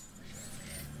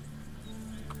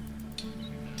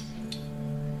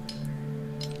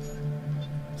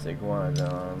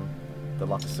 Iguanodon, the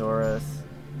Dilophosaurus.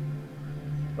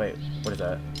 Wait, what is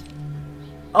that?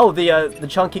 Oh, the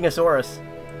Chunkingosaurus.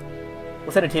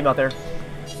 Let's send a team out there.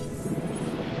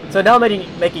 So now I'm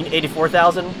making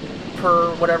 84,000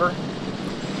 per whatever.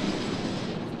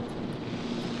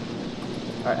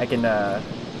 All right, I can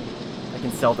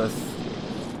sell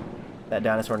that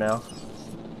dinosaur now.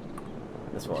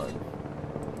 This one.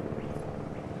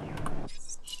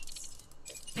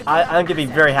 I'm gonna be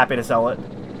very happy to sell it.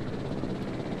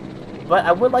 But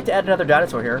I would like to add another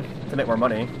dinosaur here to make more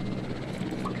money.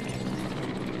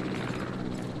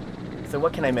 So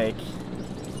what can I make?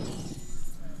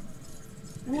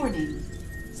 Warning.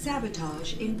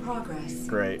 Sabotage in progress.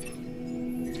 Great.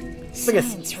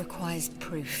 Science requires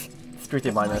proof.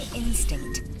 But my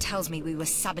instinct tells me we were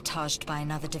sabotaged by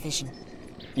another division.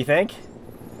 You think?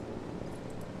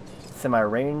 Send my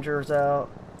rangers out.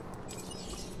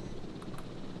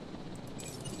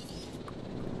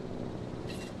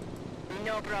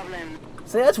 No problem.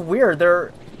 See, that's weird.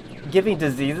 They're giving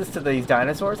diseases to these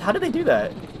dinosaurs. How did they do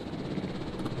that?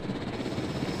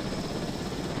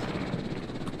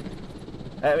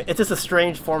 It's just a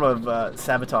strange form of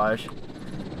sabotage.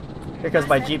 Here comes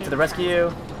my jeep to the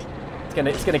rescue.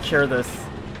 It's gonna cure this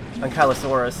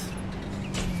Ankylosaurus.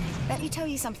 Let me tell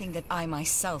you something that I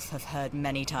myself have heard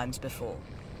many times before.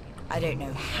 I don't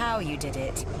know how you did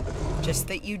it, just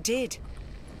that you did.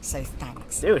 So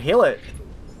thanks. Dude, heal it.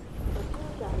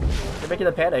 You're making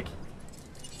them panic.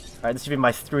 Alright, this should be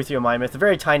my Struthiomimus. It's a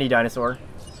very tiny dinosaur.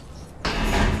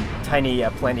 Tiny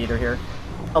plant eater here.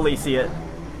 I'll let you see it.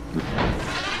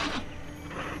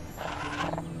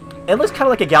 It looks kind of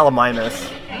like a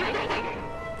Gallimimus.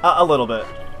 A little bit.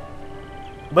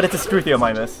 But it's a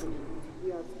Struthiomimus.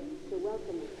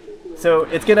 So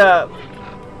it's gonna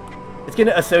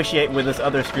associate with this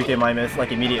other Struthiomimus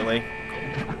like immediately.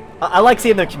 I like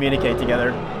seeing them communicate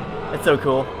together. It's so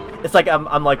cool. It's like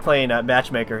I'm like playing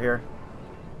matchmaker here.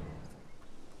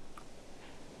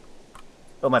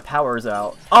 Oh, my power's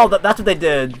out. Oh, that's what they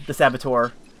did, the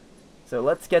Saboteur. So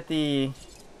let's get the...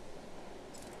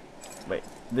 Wait,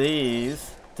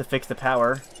 these to fix the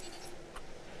power.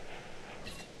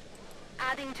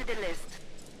 Adding to the list.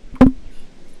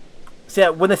 So yeah,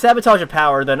 when they sabotage a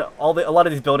power, then a lot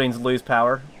of these buildings lose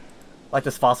power. Like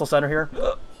this fossil center here.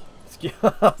 I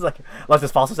was like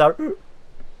this fossil center.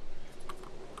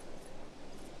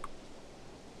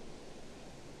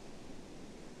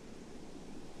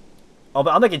 Oh,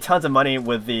 but I'm making tons of money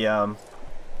with the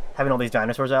having all these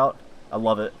dinosaurs out. I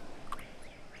love it.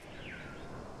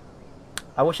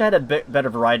 I wish I had a bit better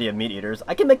variety of meat eaters.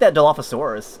 I can make that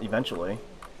Dilophosaurus eventually.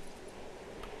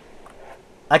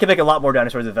 I can make a lot more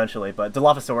dinosaurs eventually, but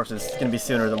Dilophosaurus is going to be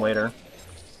sooner than later.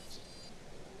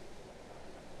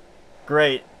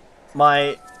 Great.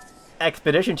 My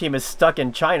expedition team is stuck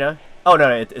in China. Oh, no,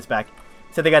 it's back.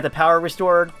 So they got the power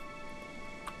restored.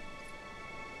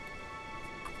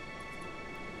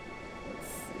 Let's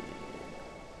see.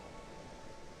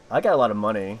 I got a lot of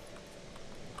money.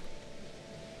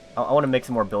 I want to make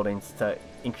some more buildings to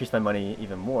increase my money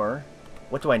even more.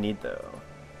 What do I need, though?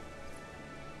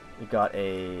 We got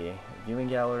a viewing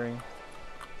gallery.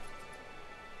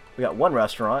 We got one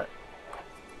restaurant.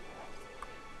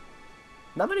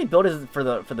 Not many buildings for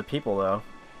the people though.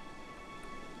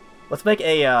 Let's make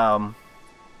a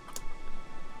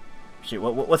shoot.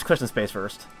 Let's clear some space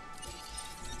first.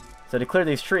 So to clear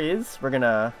these trees, we're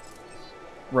gonna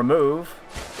remove.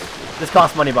 This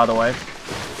costs money, by the way.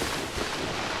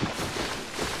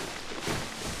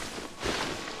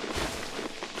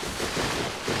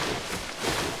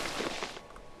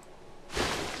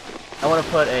 I want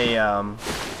to put a,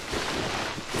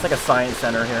 it's like a science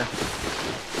center here.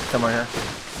 Somewhere here.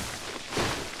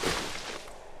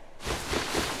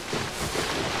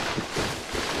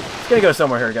 It's gonna go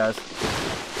somewhere here, guys.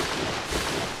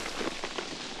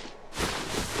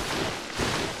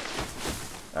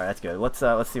 Alright, that's good. Let's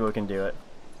see what we can do it.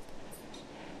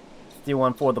 Let's do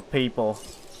one for the people.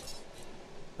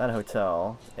 Not a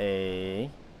hotel. A...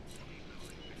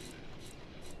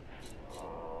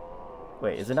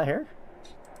 Wait, is it not here?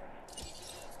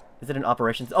 Is it an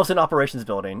operations? Oh, it's an operations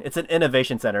building. It's an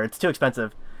innovation center. It's too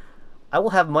expensive. I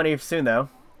will have money soon, though.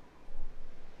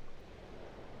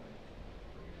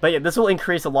 But yeah, this will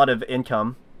increase a lot of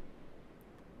income.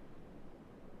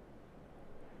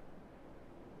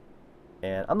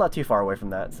 And I'm not too far away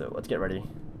from that, so let's get ready.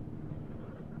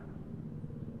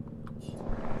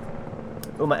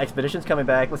 Oh, my expedition's coming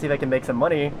back. Let's see if I can make some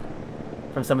money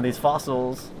from some of these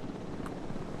fossils.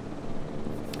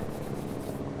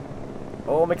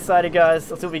 Oh, I'm excited, guys.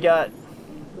 Let's see what we got.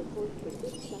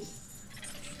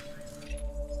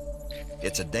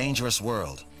 It's a dangerous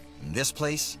world, and this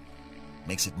place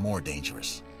makes it more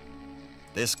dangerous.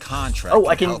 This contract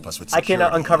can help us with security. I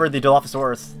can uncover the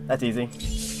Dilophosaurus. That's easy.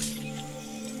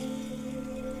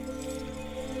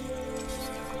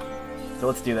 So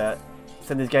let's do that.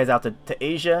 Send these guys out to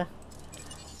Asia,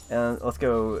 and let's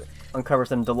go uncover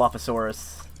some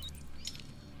Dilophosaurus.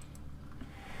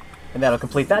 And that'll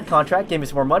complete that contract, give me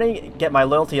some more money, get my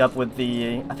loyalty up with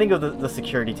the, I think of the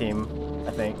security team,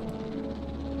 I think.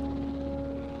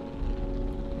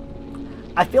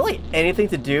 I feel like anything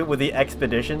to do with the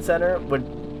expedition center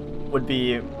would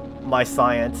be my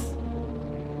science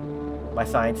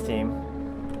team.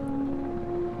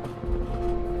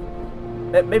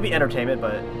 Maybe entertainment,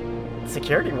 but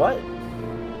security, what?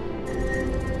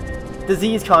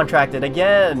 Disease contracted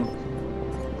again.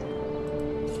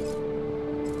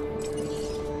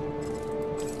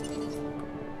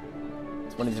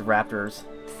 One of these raptors.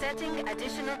 Setting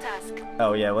additional task.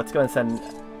 Oh yeah, let's go and send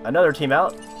another team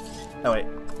out. Oh wait.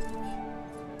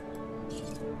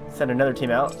 Send another team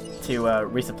out to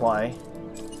resupply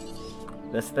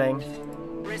this thing.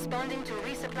 Responding to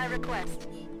resupply request.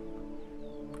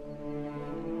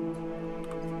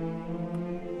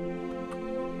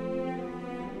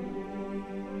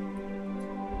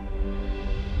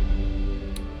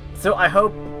 So I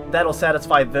hope that'll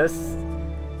satisfy this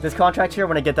contract here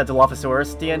when I get that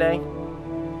Dilophosaurus DNA.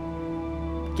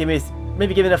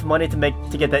 Maybe give me enough money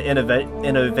to get that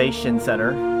innovation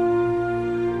center.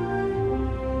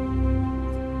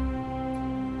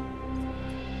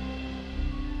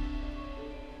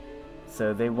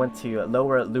 So they went to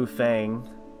Lower Lufang,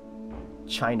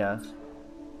 China,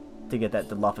 to get that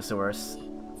Dilophosaurus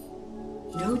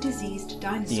No diseased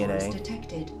dinosaurs DNA.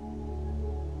 detected.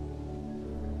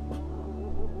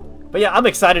 But yeah, I'm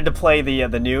excited to play the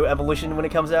new Evolution when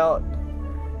it comes out.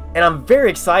 And I'm very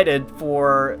excited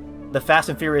for the Fast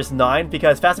and Furious 9,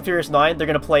 because Fast and Furious 9, they're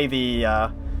going to play the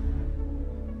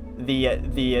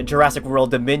Jurassic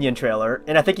World Dominion trailer.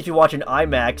 And I think if you watch an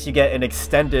IMAX, you get an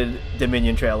extended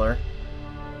Dominion trailer.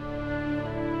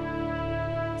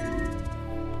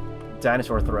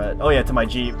 Dinosaur threat. Oh yeah, to my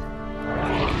Jeep.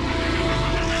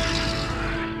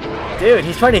 Dude,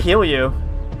 he's trying to heal you.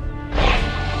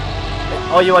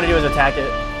 All you want to do is attack it.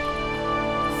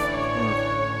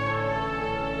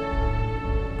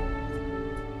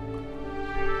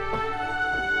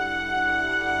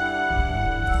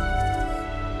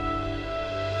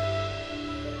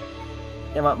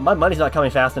 Yeah, my money's not coming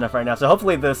fast enough right now, so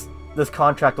hopefully this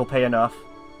contract will pay enough.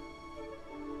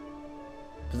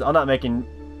 Because I'm not making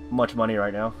much money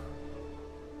right now.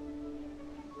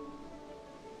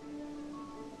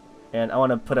 And I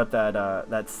want to put up that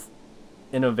that's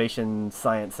Innovation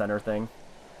Science Center thing.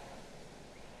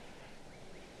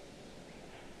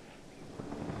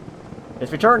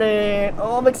 It's returning!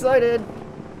 Oh, I'm excited!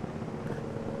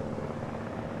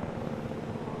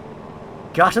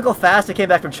 Gosh, look how fast it came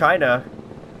back from China.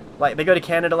 Like, they go to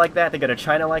Canada like that, they go to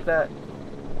China like that.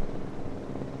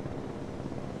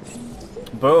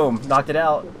 Boom, knocked it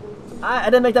out. I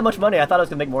didn't make that much money. I thought I was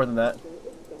going to make more than that.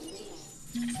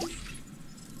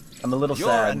 I'm a little sad.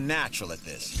 You're a natural at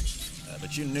this.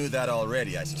 But you knew that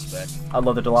already, I suspect. I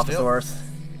love the Dilophosaurus. Still,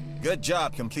 good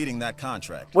job completing that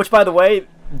contract. Which, by the way,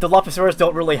 Dilophosaurus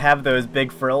don't really have those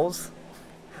big frills,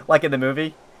 like in the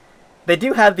movie. They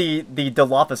do have the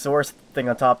Dilophosaurus thing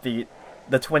on top, the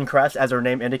twin crest, as their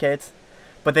name indicates,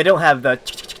 but they don't have the.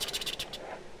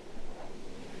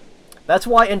 That's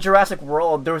why in Jurassic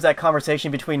World there was that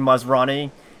conversation between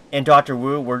Masrani and Dr.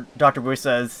 Wu, where Dr. Wu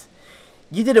says,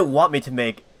 "You didn't want me to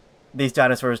make these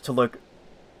dinosaurs to look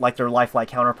like their lifelike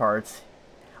counterparts.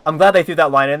 I'm glad they threw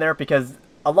that line in there because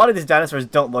a lot of these dinosaurs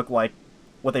don't look like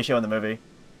what they show in the movie.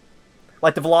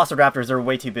 Like the Velociraptors are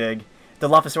way too big. The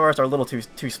Dilophosaurus are a little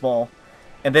too small.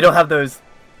 And they don't have those...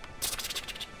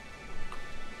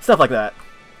 stuff like that.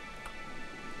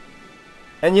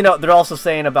 And you know, they're also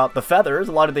saying about the feathers.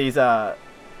 A lot of these, some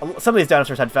of these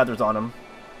dinosaurs had feathers on them.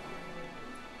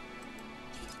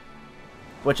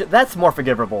 Which, that's more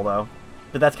forgivable though.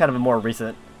 But that's kind of a more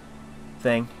recent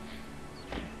thing.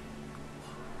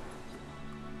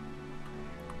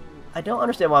 I don't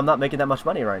understand why I'm not making that much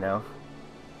money right now.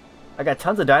 I got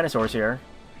tons of dinosaurs here.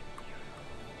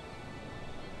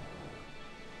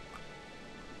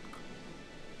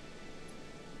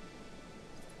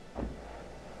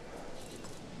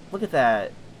 Look at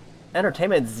that.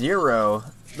 Entertainment 0.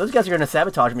 Those guys are going to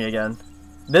sabotage me again.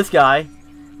 This guy,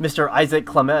 Mr. Isaac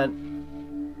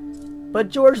Clement. But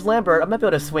George Lambert, I might be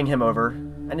able to swing him over.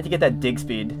 I need to get that dig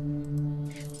speed.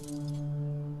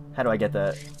 How do I get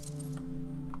that?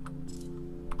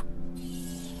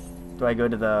 Do I go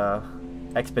to the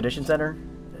Expedition Center?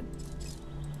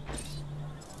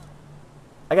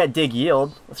 I got dig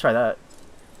yield. Let's try that.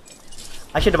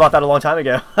 I should have bought that a long time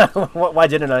ago. Why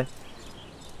didn't I?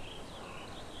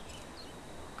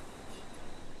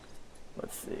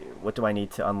 Let's see. What do I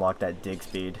need to unlock that dig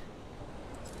speed?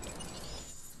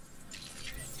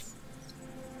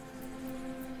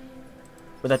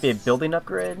 Would that be a building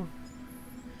upgrade?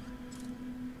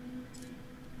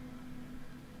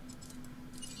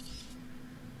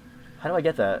 How do I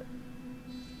get that?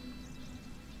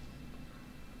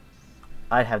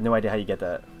 I have no idea how you get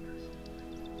that.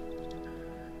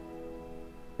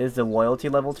 Is the loyalty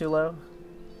level too low?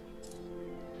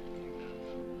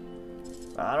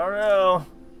 I don't know.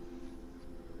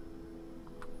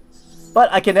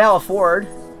 But I can now afford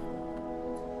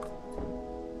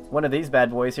one of these bad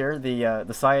boys here,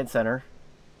 the Science Center.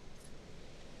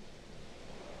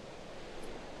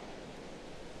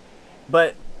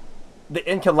 But the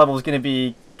income level is going to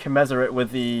be commensurate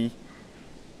with the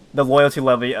loyalty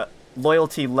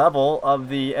level of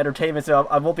the entertainment, so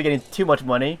I won't be getting too much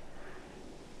money.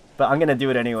 But I'm going to do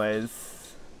it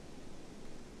anyways.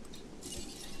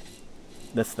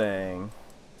 This thing.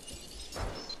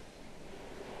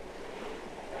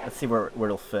 Let's see where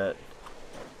it'll fit.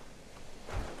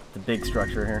 The big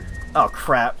structure here. Oh,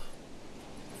 crap.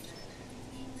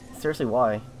 Seriously,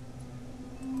 why?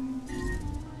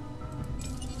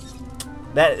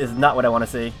 That is not what I want to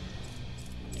see.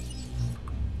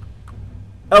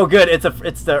 Oh, good.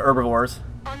 It's the herbivores.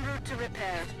 En route to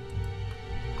repair.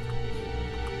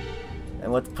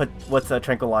 And let's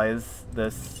tranquilize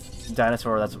this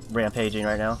dinosaur that's rampaging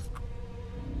right now.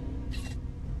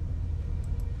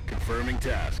 Confirming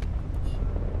task.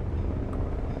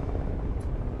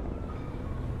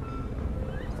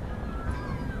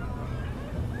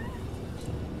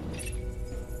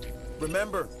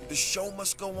 Remember, the show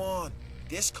must go on.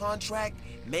 This contract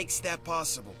makes that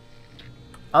possible.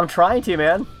 I'm trying to,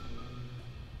 man.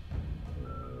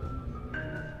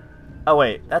 Oh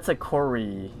wait, that's a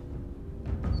Cory.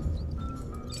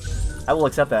 I will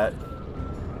accept that.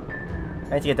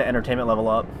 I need to get the entertainment level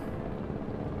up.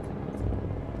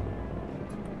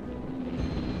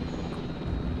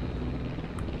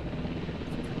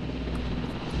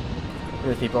 Look at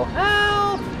these people.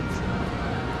 Help!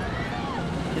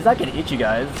 He's not gonna eat you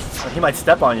guys. Or he might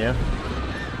step on you.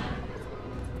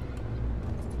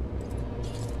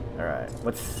 Alright,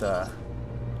 let's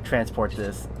transport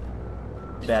this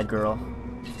bad girl.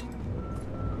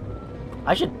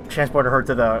 I should transport her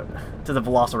to the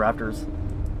Velociraptors.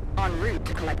 En route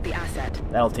to collect the asset.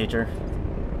 That'll teach her.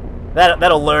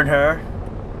 That'll learn her.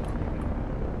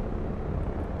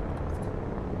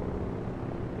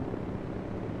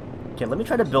 Okay, let me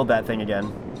try to build that thing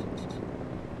again.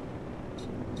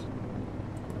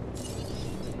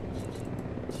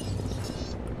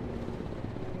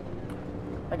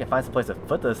 I can find some place to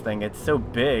put this thing. It's so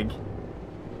big.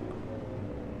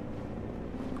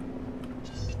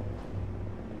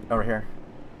 Over here.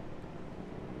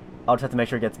 I'll just have to make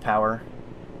sure it gets power.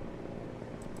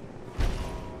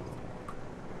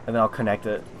 And then I'll connect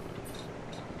it.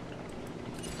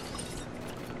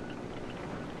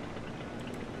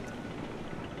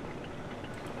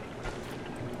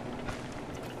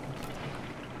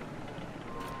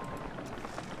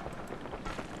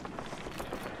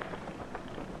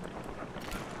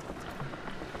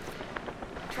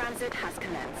 Transit has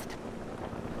commenced.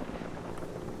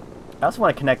 I also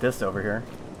want to connect this over here.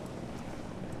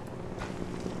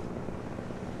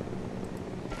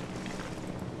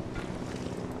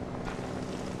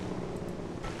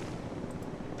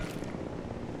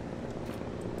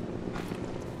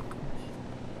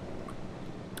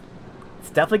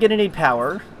 definitely gonna need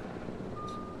power.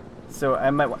 So I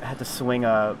might have to swing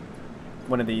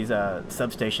one of these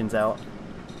substations out.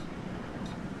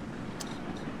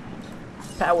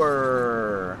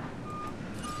 Power!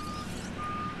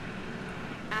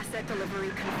 Asset delivery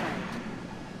confirmed.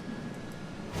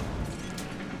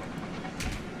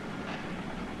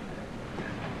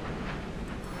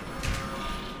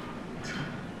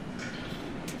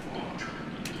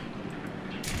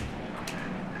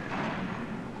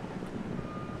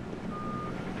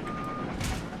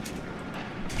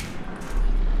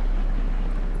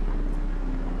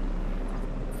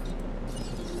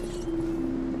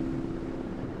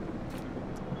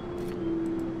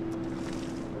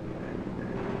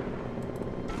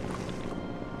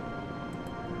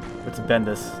 Let's bend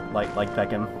this like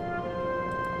Beckham.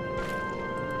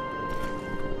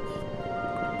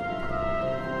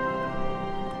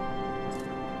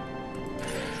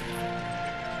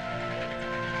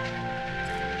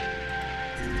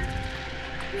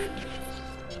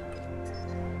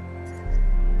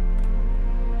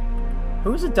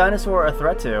 Who's a dinosaur a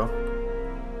threat to?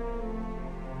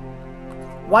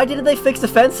 Why didn't they fix the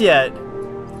fence yet?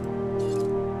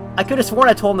 I could have sworn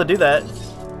I told them to do that.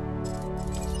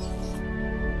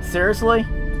 Seriously?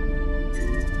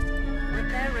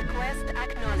 Repair request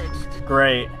acknowledged.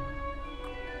 Great.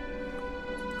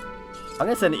 I'm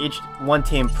gonna send each one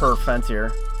team per fence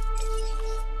here.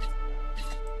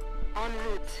 En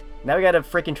route. Now we gotta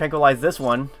freaking tranquilize this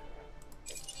one.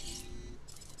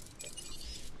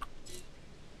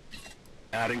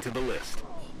 Adding to the list.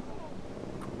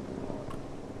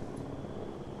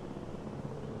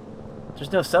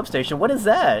 There's no substation. What is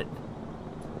that?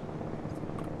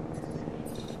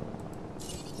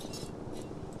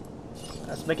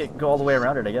 Let's make it go all the way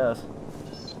around it, I guess.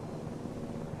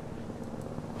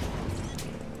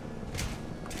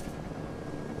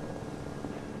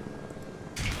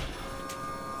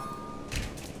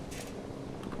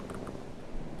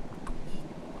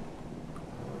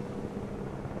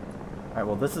 Alright,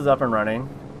 well this is up and running.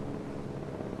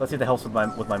 Let's see if that helps with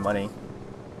my money.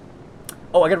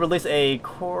 Oh, I gotta release a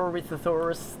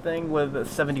Corythosaurus thing with a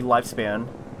 70 lifespan.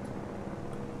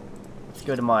 Let's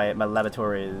go to my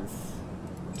laboratories.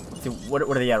 Let's see, what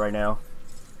are they at right now?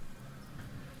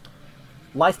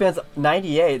 Lifespan's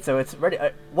 98, so it's ready.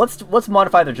 Let's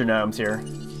modify their genomes here,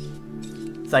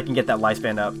 so I can get that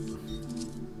lifespan up.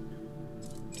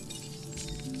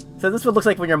 So this is what it looks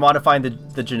like when you're modifying the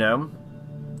genome.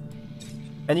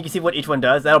 And you can see what each one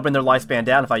does. That'll bring their lifespan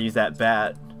down if I use that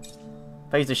bat.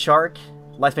 If I use a shark,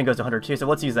 lifespan goes to 102, so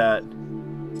let's use that.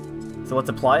 So let's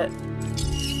apply it.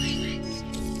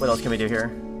 What else can we do here?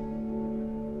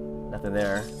 Nothing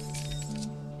there.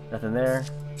 Nothing there.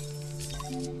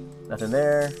 Nothing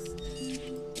there.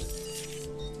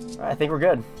 Alright, I think we're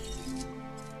good.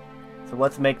 So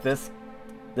let's make this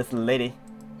lady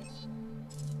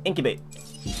incubate.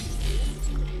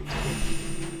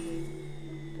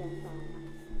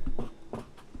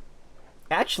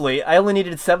 Actually, I only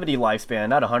needed 70 lifespan,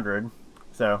 not 100.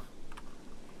 So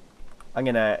I'm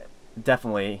gonna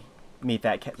definitely meet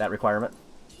that requirement.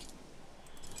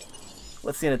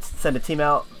 Let's send a team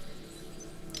out.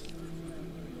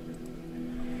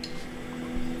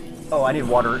 Oh, I need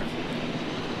water.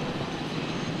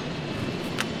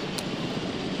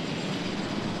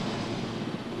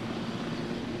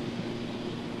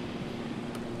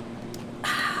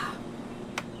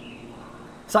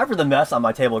 Sorry for the mess on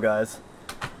my table, guys.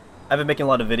 I've been making a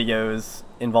lot of videos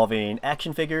involving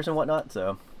action figures and whatnot,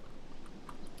 so...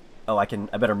 Oh, I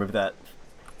better move that.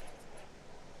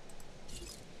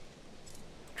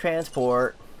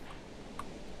 Transport.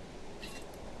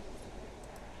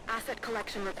 Asset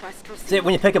collection request received. See,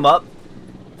 when you pick them up,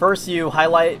 first you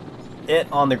highlight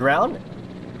it on the ground,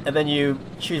 and then you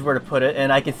choose where to put it,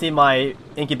 and I can see my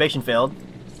incubation failed.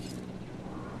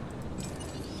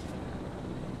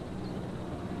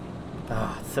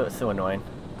 Ah, oh, it's so annoying.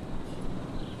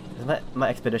 Is my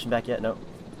expedition back yet? Nope.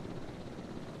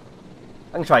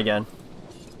 I can try again.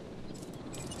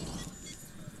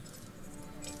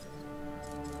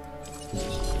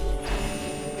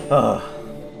 Ugh.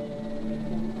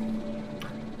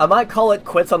 I might call it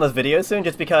quits on this video soon,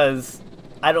 just because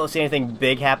I don't see anything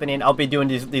big happening. I'll be doing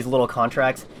these little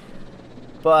contracts,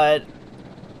 but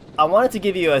I wanted to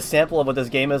give you a sample of what this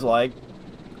game is like.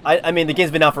 I mean, the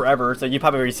game's been out forever, so you've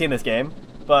probably already seen this game,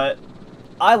 but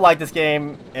I like this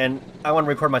game, and I want to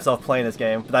record myself playing this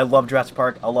game, because I love Jurassic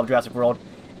Park, I love Jurassic World,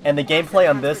 and the gameplay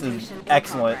on this is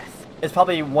excellent. It's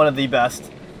probably one of the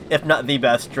best, if not the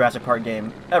best, Jurassic Park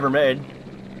game ever made.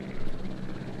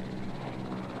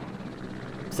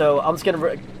 So I'm just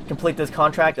going to complete this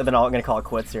contract, and then I'm going to call it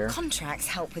quits here. Contracts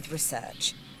help with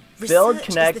research. Build, Research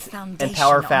connect, is the and foundation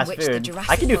power on fast which the food. Jurassic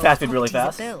I can do World fast food really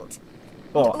properties fast. are built.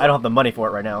 Well, I don't have the money for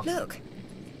it right now. Look,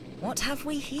 what have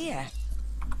we here?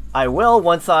 I will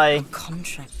once I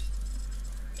Contract.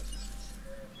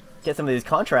 get some of these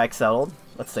contracts settled.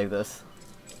 Let's save this.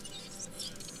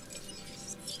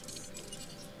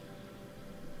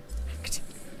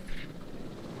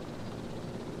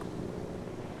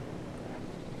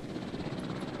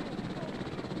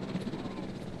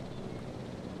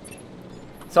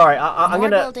 Sorry, I'm more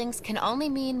gonna... buildings can only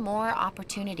mean more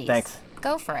opportunities. Thanks.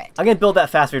 Go for it. I'm gonna build that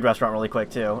fast food restaurant really quick,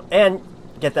 too. And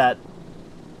get that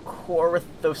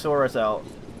Corythosaurus out.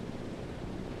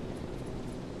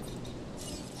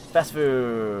 Fast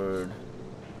food.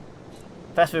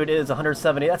 Fast food is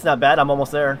 170. That's not bad. I'm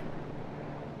almost there.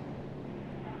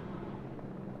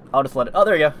 I'll just let it... Oh,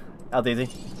 there you go. That was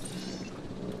easy.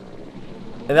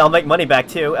 And then I'll make money back,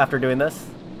 too, after doing this.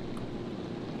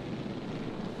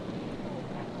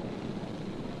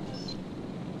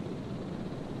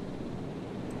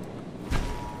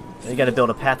 You gotta build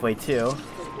a pathway, too.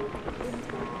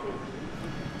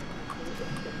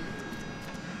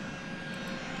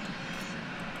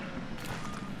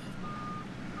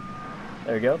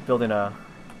 There you go, building a,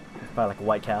 probably like a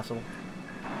White Castle.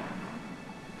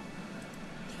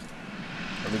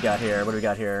 What do we got here? What do we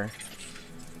got here?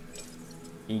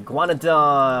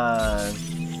 Iguanodon!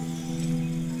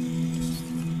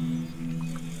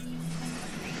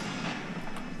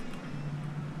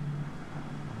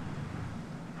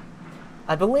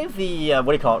 I believe the, what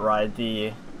do you call it ride?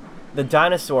 The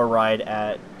dinosaur ride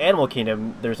at Animal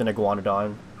Kingdom, there's an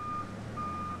Iguanodon.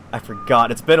 I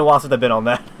forgot, it's been a while since I've been on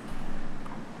that.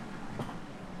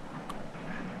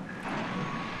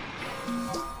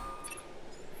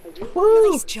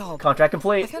 Woo! Nice job. Contract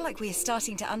complete. I feel like we are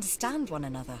starting to understand one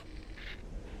another.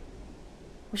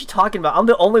 What's she talking about? I'm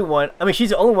the only one. I mean,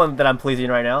 she's the only one that I'm pleasing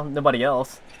right now. Nobody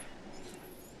else.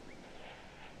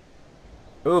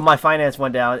 Ooh, my finance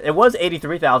went down. It was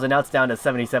 83,000. Now it's down to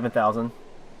 77,000.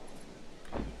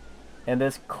 And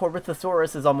this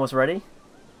Corythosaurus is almost ready.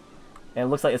 And it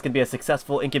looks like it's going to be a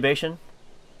successful incubation.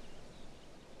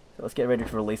 So let's get ready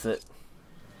to release it.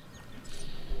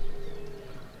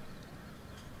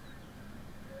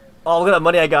 Oh, look at that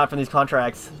money I got from these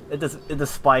contracts. It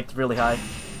just spiked really high.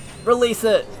 Release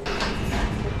it!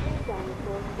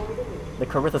 The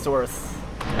Corythosaurus.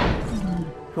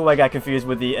 Who I got confused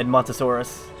with the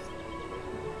Edmontosaurus.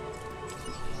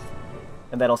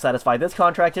 And that'll satisfy this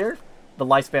contract here. The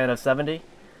lifespan of 70.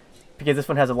 Because this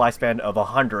one has a lifespan of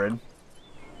 100.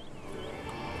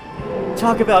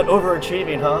 Talk about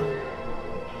overachieving, huh?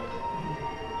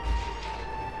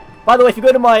 By the way, if you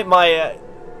go to my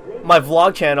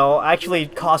vlog channel, I actually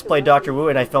cosplayed Dr. Wu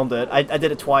and I filmed it. I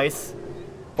did it twice.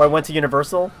 Where I went to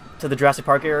Universal, to the Jurassic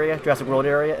Park area, Jurassic World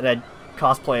area, and I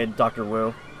cosplayed Dr.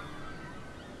 Wu.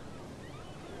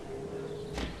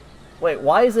 Wait,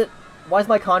 why is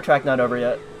my contract not over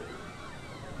yet?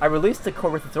 I released the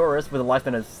Corythosaurus with a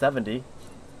lifespan of 70.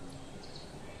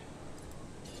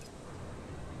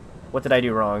 What did I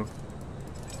do wrong?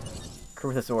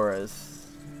 Corythosaurus.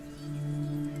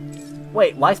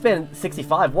 Wait, lifespan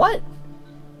 65? What?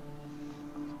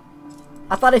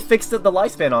 I thought I fixed the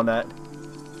lifespan on that.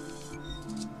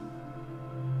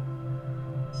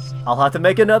 I'll have to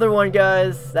make another one,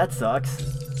 guys. That sucks.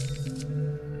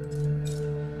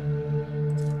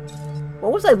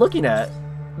 What was I looking at?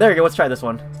 There we go, let's try this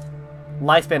one.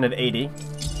 Lifespan of 80.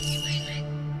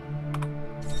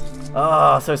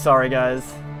 Oh, so sorry,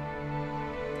 guys.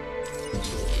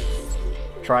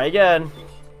 Try again.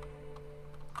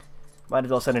 Might as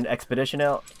well send an expedition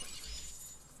out.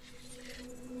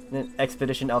 An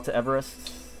expedition out to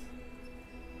Everest.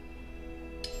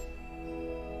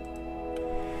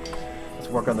 Let's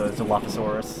work on those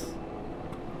Dilophosaurus.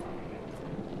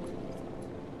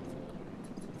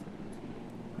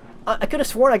 I could have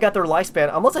sworn I got their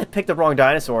lifespan, unless I picked the wrong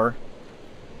dinosaur.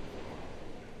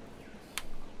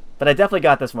 But I definitely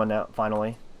got this one now,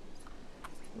 finally.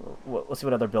 Let's see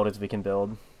what other buildings we can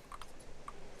build.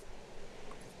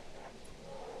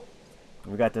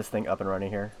 We got this thing up and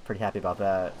running here. Pretty happy about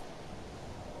that.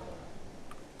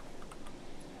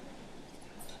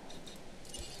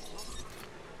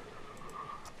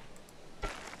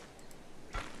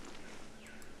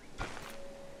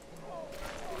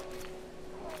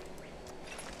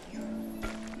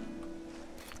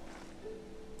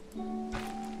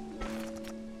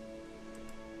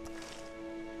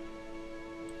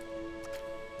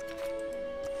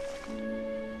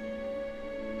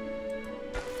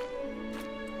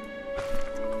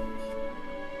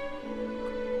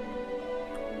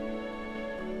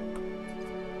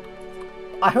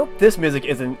 I hope this music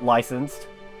isn't licensed.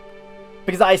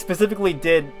 Because I specifically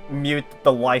did mute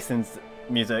the licensed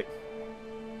music.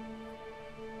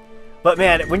 But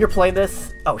man, when you're playing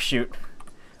this... Oh, shoot.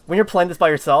 When you're playing this by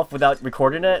yourself without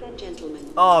recording it...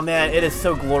 Oh man, it is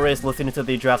so glorious listening to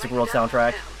the Jurassic World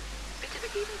soundtrack.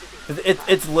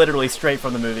 It's literally straight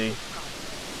from the movie.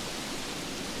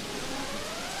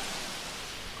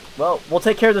 Well, we'll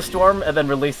take care of the storm and then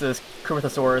release this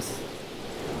Corythosaurus.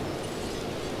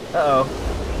 Uh-oh.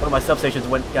 One of my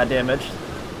substations got damaged.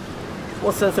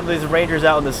 We'll send some of these rangers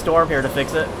out in the storm here to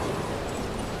fix it.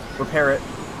 Repair it.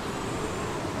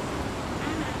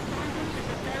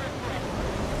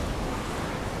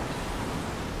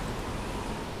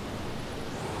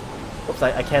 Whoops,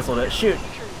 I canceled it. Shoot!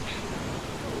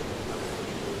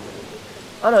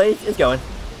 Oh no, it's going.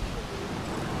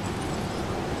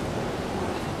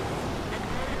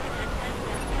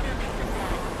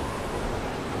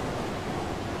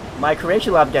 My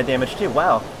creation lab got damaged too.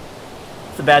 Wow.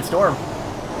 It's a bad storm.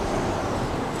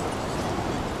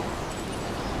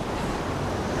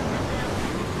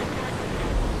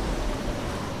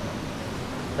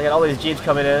 I got all these jeeps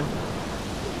coming in.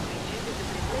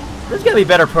 There's gotta be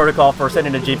better protocol for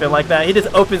sending a jeep in like that. He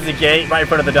just opens the gate right in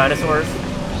front of the dinosaurs.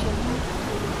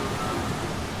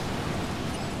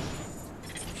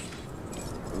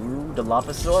 Ooh,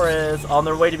 Dilophosaurus on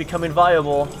their way to becoming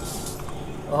viable.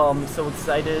 Oh, I'm so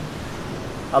excited.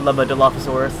 I love my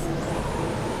Dilophosaurus.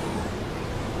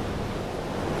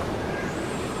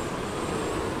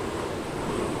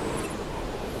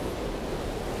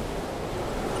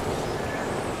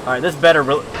 Alright, this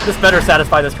better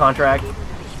satisfy this contract.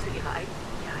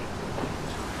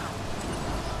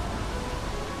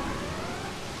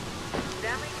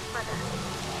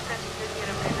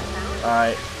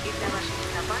 Alright.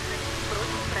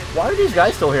 Why are these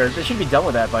guys still here? They should be done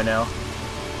with that by now.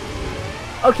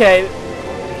 Okay.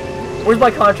 Where's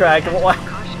my contract?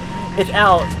 It's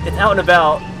out. It's out and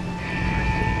about.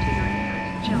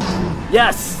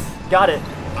 Yes! Got it.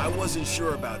 I wasn't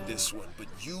sure about this one, but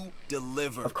you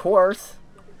delivered. Of course.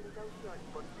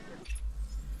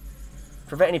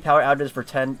 Prevent any power outages for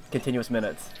 10 continuous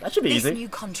minutes. That should be easy. This new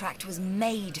contract was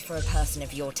made for a person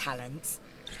of your talents.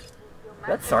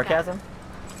 That's sarcasm.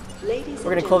 We're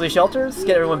gonna close these shelters,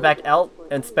 get everyone back out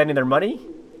and spending their money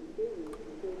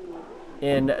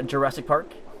in Jurassic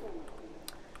Park.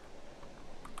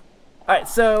 Alright,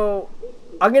 so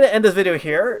I'm gonna end this video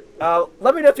here.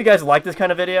 Let me know if you guys like this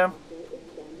kind of video.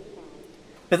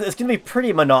 It's gonna be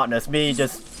pretty monotonous, me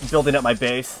just building up my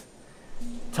base,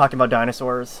 talking about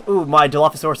dinosaurs. Ooh, my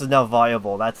Dilophosaurus is now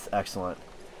viable. That's excellent.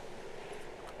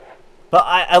 But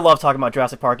I love talking about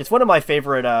Jurassic Park. It's one of my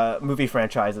favorite movie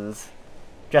franchises.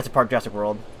 Jurassic Park, Jurassic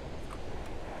World.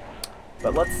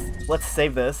 But let's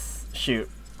save this. Shoot.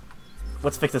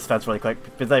 Let's fix this fence really quick.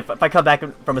 Because if I come back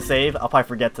from a save, I'll probably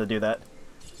forget to do that.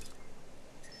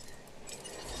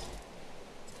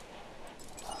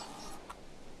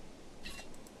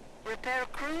 Repair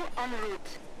crew en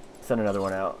route. Send another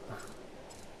one out.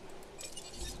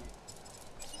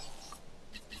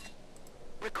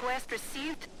 Request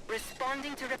received.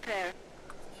 Responding to repair.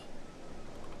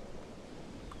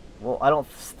 Well, I don't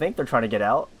think they're trying to get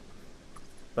out.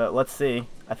 But let's see.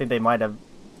 I think they might have.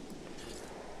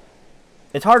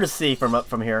 It's hard to see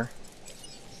from here.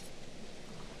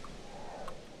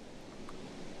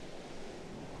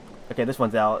 Okay, this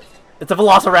one's out. It's a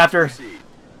Velociraptor!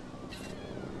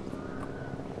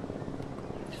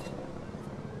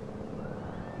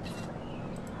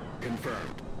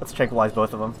 Confirmed. Let's tranquilize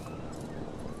both of them.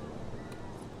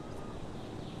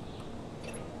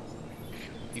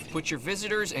 You've put your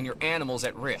visitors and your animals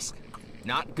at risk.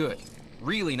 Not good.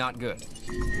 Really not good.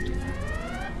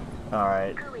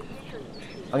 Alright.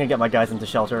 I'm gonna get my guys into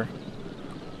shelter.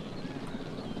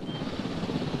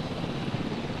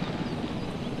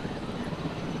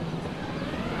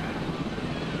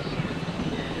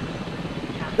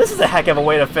 This is a heck of a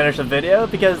way to finish a video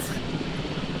because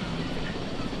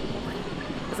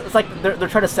it's like they're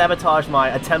trying to sabotage my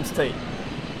attempts to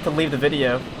leave the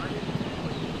video.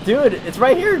 Dude, it's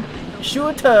right here!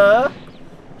 Shooter!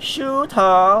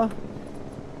 Shooter!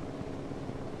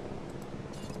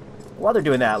 While they're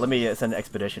doing that, let me send an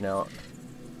expedition out.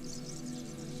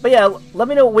 But yeah, let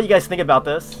me know what you guys think about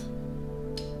this.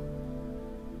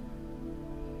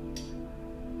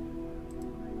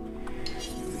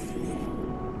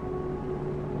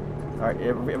 Alright,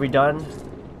 are we done?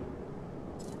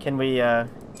 Can we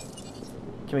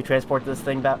transport this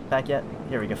thing back yet?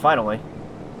 Here we go, finally.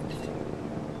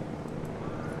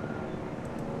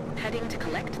 Heading to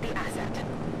collect the asset.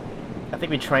 I think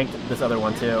we tranked this other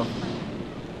one too.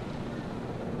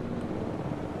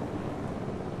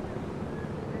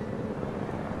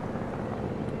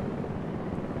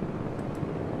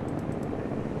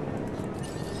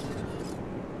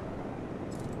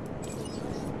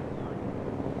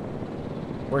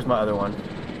 Where's my other one?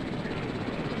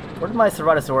 Where did my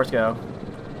Ceratosaurus go?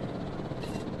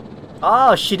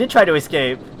 Oh, she did try to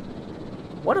escape.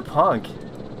 What a punk.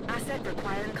 Asset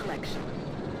requiring collection.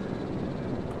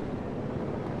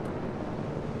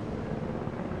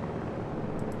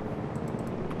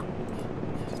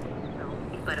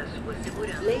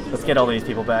 Let's get all these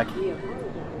people back. You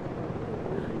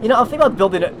know, I'm thinking about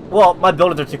building it. Well, my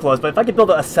buildings are too close, but if I could build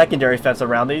a secondary fence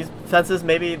around these fences,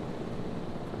 maybe.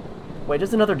 Wait,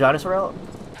 there's another dinosaur out?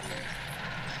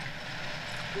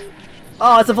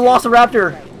 Oh, it's a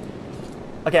Velociraptor!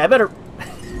 Okay, I better.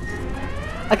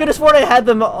 I could have sworn I had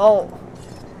them all.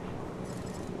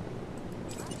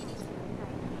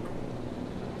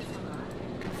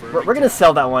 We're gonna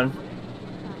sell that one.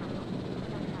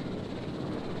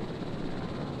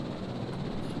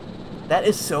 That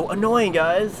is so annoying,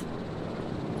 guys.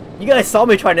 You guys saw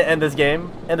me trying to end this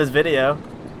game, end this video.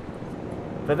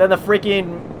 But then the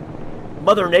freaking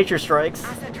Mother Nature strikes.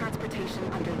 Asset transportation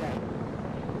underway.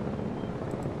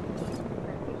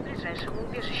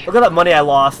 Look at that money I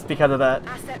lost because of that.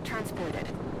 Asset transported.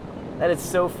 That is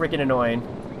so freaking annoying.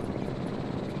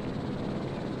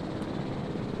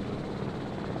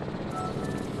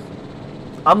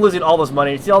 I'm losing all this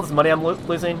money. See all this money I'm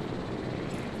losing?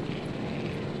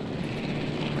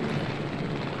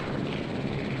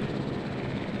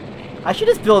 I should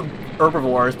just build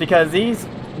herbivores because these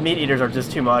meat eaters are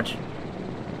just too much.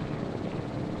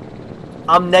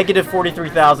 I'm negative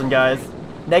 43,000, guys.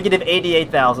 Negative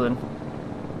 88,000.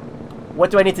 What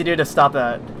do I need to do to stop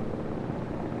that? Do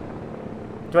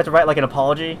I have to write like an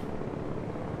apology?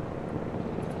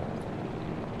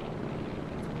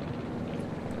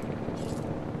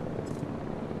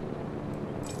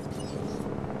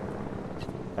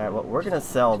 Alright, well, we're gonna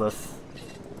sell this.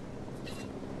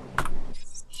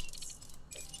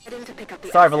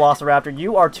 Sorry, Velociraptor,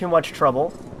 you are too much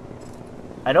trouble.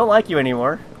 I don't like you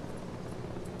anymore.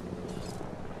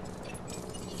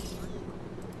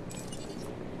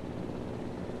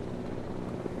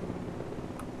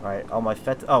 Alright, all my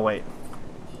fet- oh wait.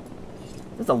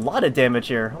 There's a lot of damage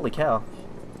here, holy cow.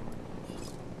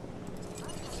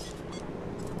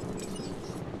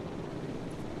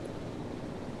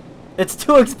 It's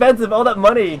too expensive, all that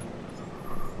money!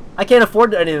 I can't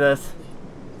afford any of this.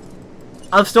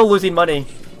 I'm still losing money.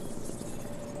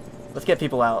 Let's get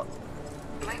people out.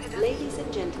 Ladies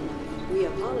and gentlemen, we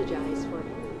apologize for...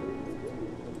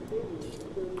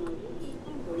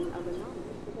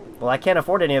 Well, I can't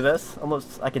afford any of this.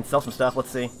 Almost, I can sell some stuff. Let's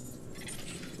see.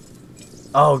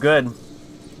 Oh, good.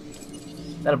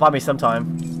 That'll buy me some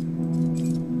time.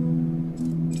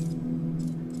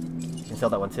 I can sell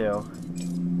that one too.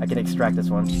 I can extract this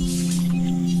one.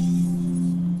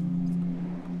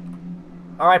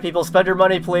 Alright, people, spend your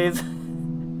money, please.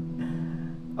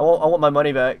 I want my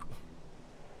money back.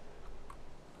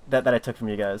 That I took from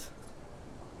you guys.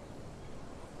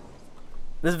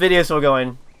 This video is still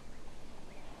going.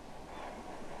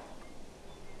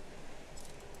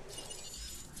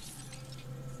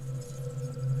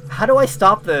 How do I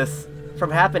stop this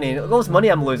from happening? Look at all this money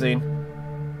I'm losing.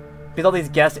 Because all these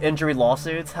guest injury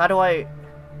lawsuits. How do I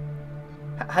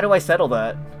settle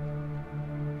that?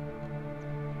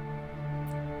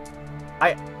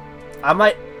 I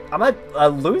might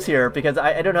lose here because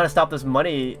I don't know how to stop this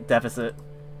money deficit.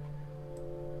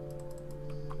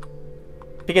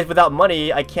 Because without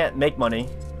money, I can't make money.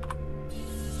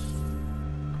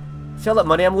 See all that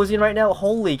money I'm losing right now?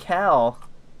 Holy cow.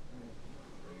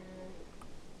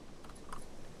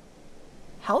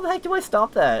 How the heck do I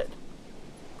stop that?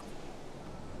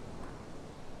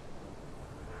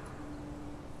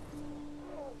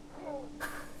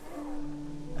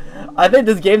 I think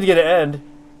this game's gonna end.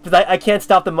 Because I can't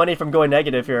stop the money from going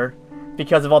negative here.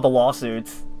 Because of all the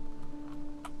lawsuits.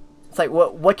 It's like,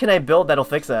 what can I build that'll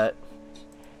fix that?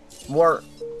 More...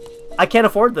 I can't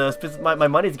afford this because my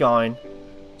money's gone.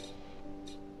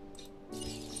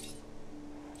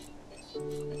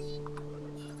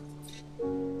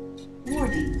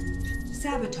 Warning.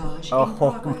 Sabotage Oh in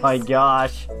progress. my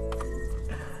gosh.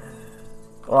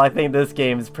 Well, I think this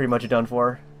game is pretty much done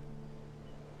for.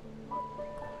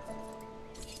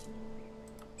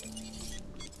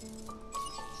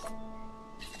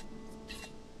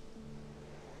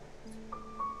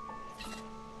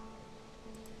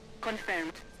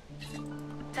 Confirmed.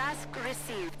 Task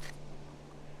received.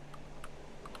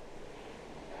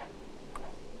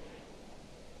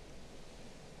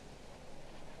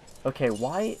 Okay,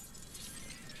 why?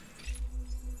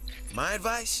 My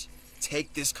advice?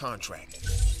 Take this contract.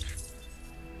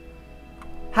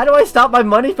 How do I stop my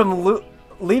money from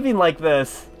leaving like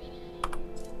this?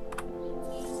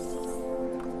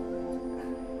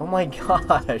 Oh my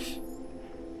gosh.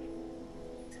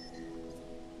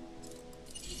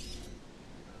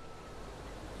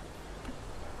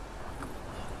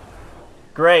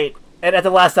 Great. And at the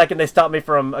last second, they stopped me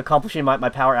from accomplishing my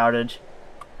power outage.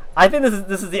 I think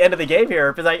this is the end of the game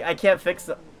here, because I can't fix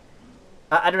it.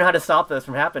 I don't know how to stop this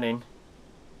from happening.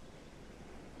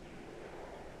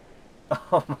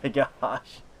 Oh my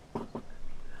gosh.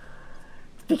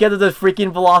 Because of those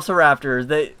freaking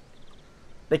velociraptors.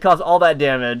 They caused all that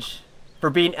damage for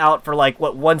being out for like,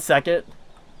 what, 1 second?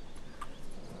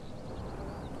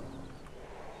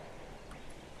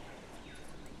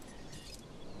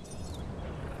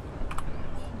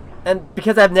 And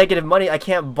because I have negative money, I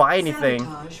can't buy anything.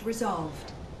 Sabotage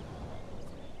resolved.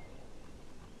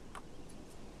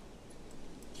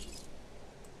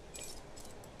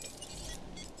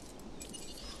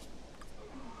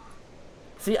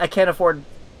 See, I can't afford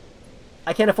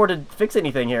to fix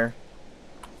anything here.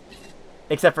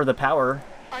 Except for the power.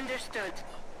 Understood.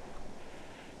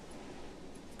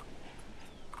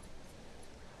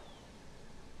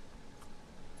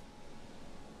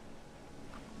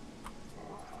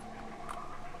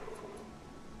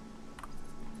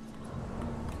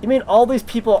 You mean all these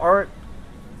people aren't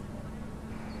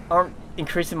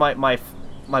increasing my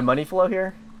money flow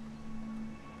here?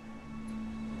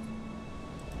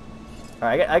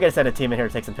 Alright, I gotta send a team in here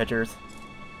to take some pictures.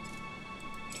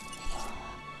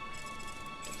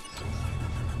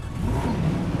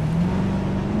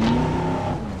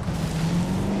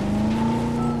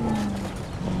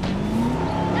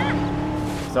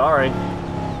 Sorry.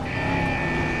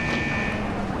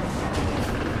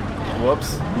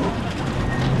 Whoops.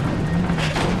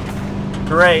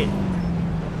 Great.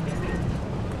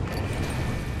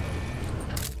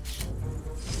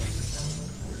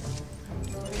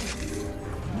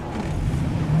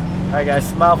 Alright guys,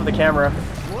 smile for the camera.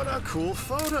 What a cool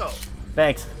photo.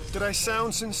 Thanks. Did I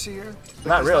sound sincere? Because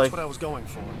Not really. That's what I was going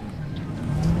for.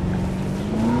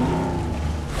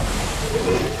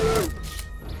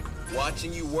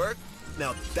 Watching you work?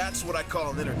 Now that's what I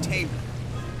call entertainment.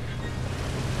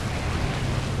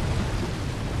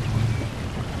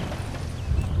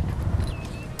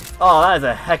 Oh, that is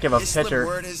a heck of a Isla picture.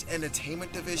 Muerta's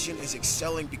entertainment division is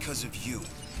excelling because of you.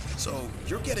 So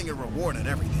you're getting a reward on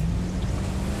everything.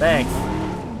 Thanks.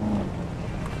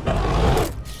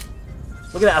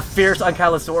 Look at that fierce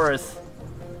Ankylosaurus.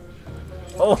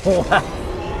 Oh,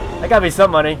 that gotta be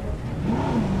some money.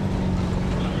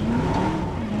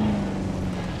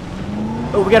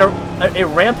 Oh, we got a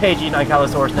rampaging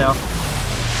Ankylosaurus now.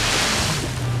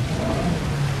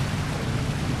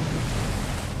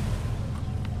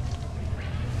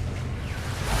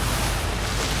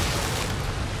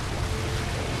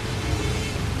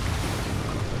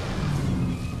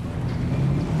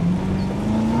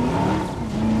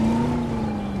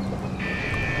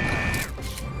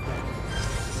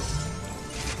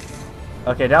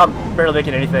 Okay, now I'm barely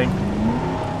making anything.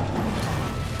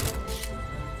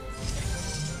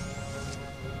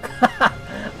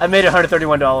 I made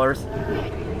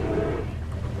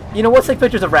 $131. You know, let's take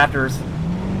pictures of raptors.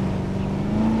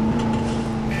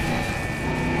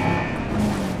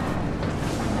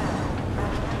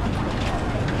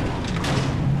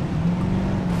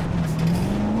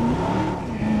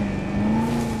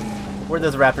 Where are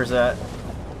those raptors at?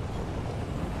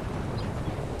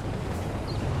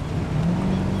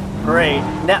 Great.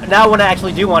 Now when I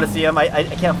actually do want to see them, I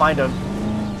can't find them.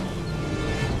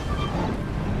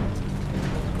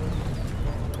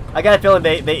 I got a feeling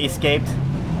they escaped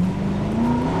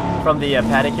from the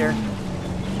paddock here.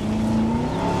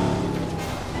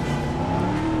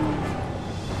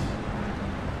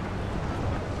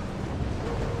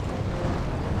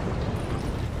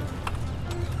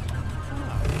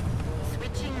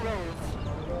 Switching roles.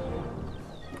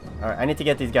 Alright, I need to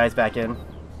get these guys back in.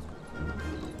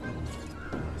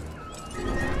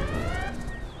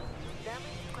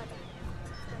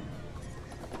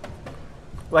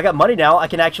 Well, I got money now. I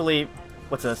can actually...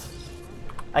 What's this?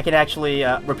 I can actually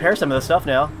repair some of this stuff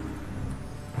now.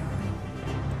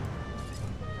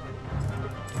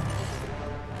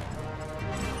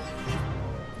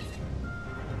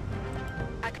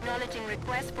 Acknowledging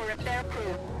request for repair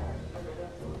crew.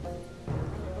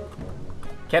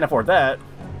 Can't afford that.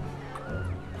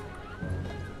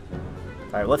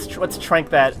 Alright, let's trank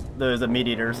those meat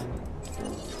eaters.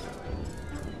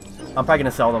 I'm probably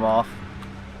gonna sell them off.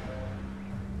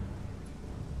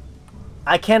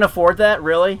 I can't afford that,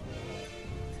 really?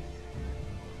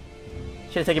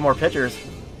 Should have taken more pictures.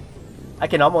 I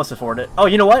can almost afford it. Oh,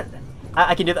 you know what?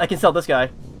 I can do that. I can sell this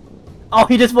guy. Oh,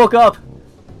 he just woke up.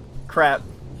 Crap.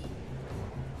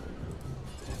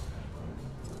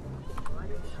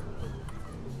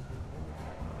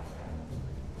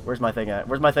 Where's my thing at?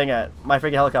 Where's my thing at? My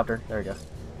freaking helicopter. There we go.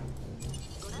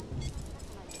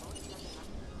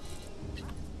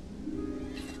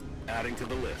 Adding to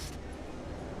the list.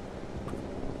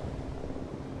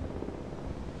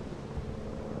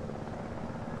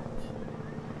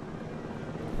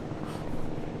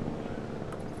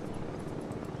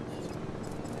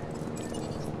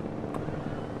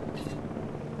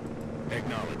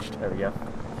 Acknowledged. There we go.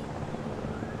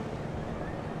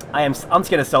 I'm just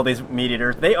gonna sell these meat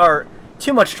eaters. They are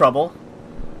too much trouble.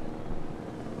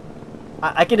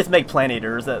 I can just make plant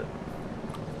eaters.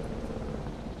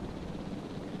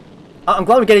 I'm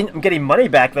glad I'm getting money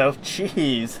back though.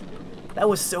 Jeez, that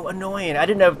was so annoying. I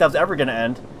didn't know if that was ever gonna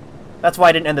end. That's why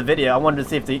I didn't end the video. I wanted to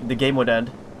see if the game would end.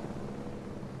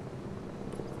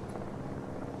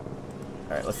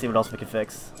 All right, let's see what else we can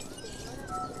fix.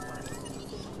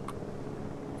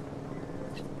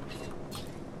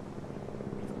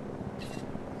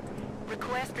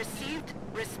 Request received.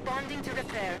 Responding to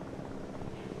repair.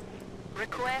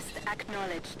 Request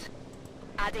acknowledged.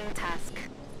 Adding task.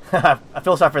 I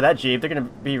feel sorry for that Jeep. They're gonna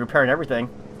be repairing everything.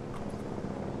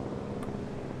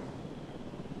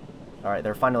 Alright,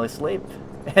 they're finally asleep.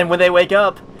 And when they wake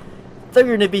up, they're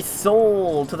gonna be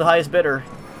sold to the highest bidder.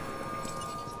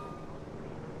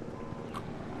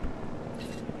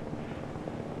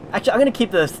 Actually, I'm gonna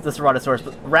keep this Ceratosaurus.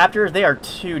 Raptors, they are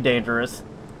too dangerous.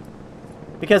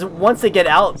 Because once they get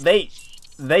out, they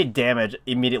damage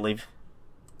immediately.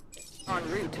 En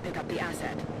route to pick up the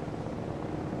asset.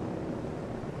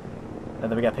 And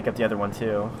then we gotta pick up the other one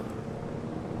too.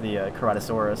 The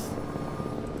Ceratosaurus.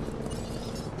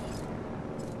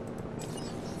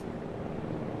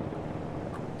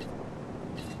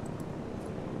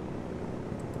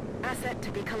 Asset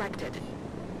to be collected.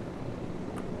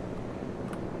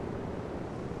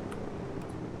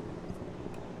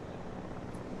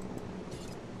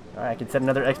 Alright, I can send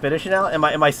another expedition out. Am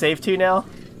I safe too now?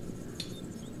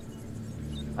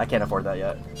 I can't afford that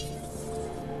yet.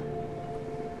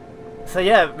 So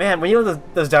yeah, man, when you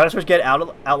let those dinosaurs get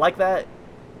out like that,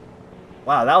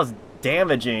 wow, that was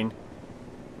damaging.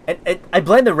 And I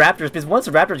blame the raptors, because once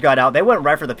the raptors got out, they went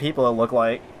right for the people, it looked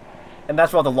like. And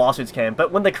that's where all the lawsuits came.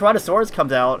 But when the Ceratosaurus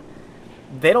comes out,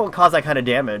 they don't cause that kind of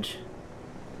damage.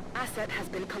 Asset has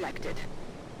been collected.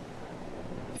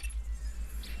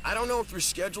 I don't know if your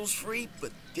schedule's free,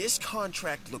 but this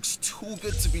contract looks too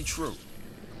good to be true.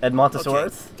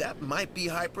 Edmontosaurus? Okay, that might be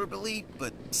hyperbole,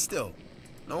 but still,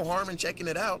 no harm in checking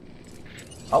it out.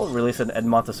 I'll release an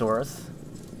Edmontosaurus.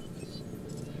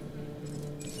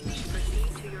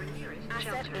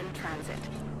 Asset in transit.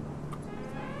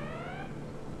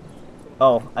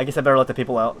 Oh, I guess I better let the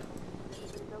people out.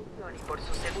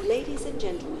 Ladies and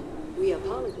gentlemen, we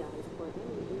apologize for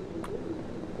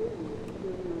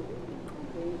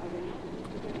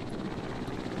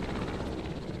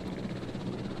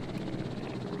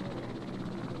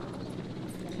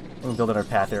We'll build our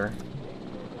path here.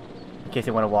 In case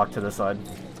they want to walk to this side.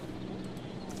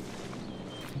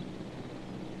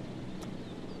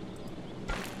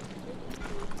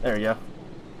 There you go.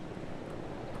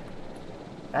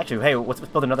 Actually, hey, let's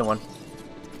build another one.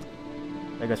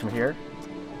 That goes from here.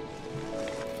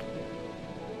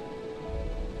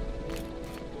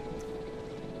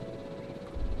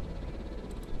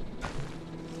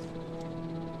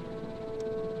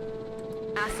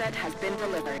 Asset has been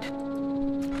delivered.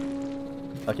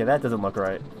 Okay, that doesn't look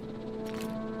right.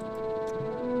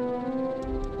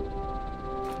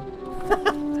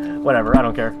 Whatever, I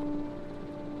don't care.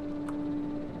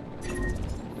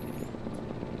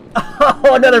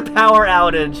 Oh, another power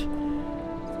outage!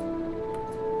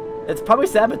 It's probably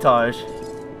sabotage.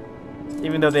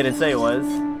 Even though they didn't say it was.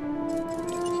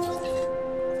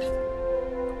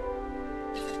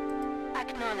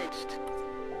 Acknowledged.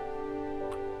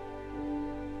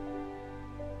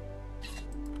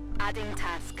 Adding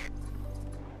task.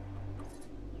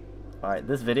 Alright,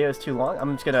 this video is too long.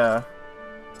 I'm just gonna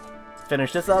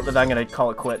finish this up and I'm gonna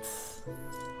call it quits.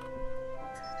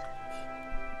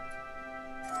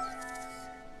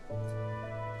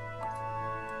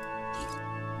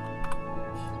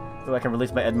 So I can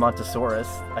release my Edmontosaurus.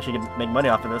 I should make money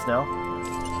off of this now.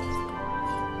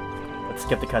 Let's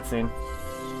skip the cutscene.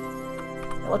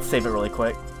 Let's save it really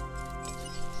quick.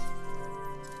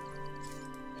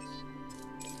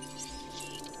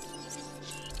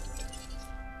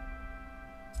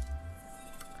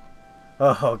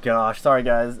 Oh gosh, sorry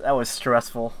guys, that was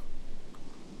stressful.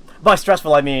 By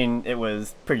stressful I mean it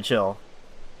was pretty chill.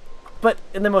 But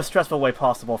in the most stressful way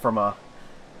possible from a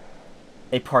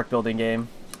park building game.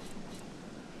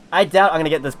 I doubt I'm gonna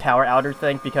get this power outer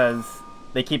thing because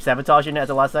they keep sabotaging it at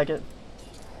the last second.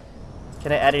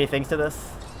 Can I add any things to this?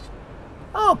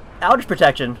 Oh, outage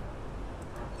protection.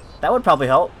 That would probably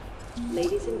help.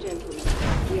 Ladies and gentlemen,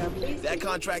 we are pleased That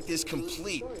contract is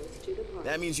complete.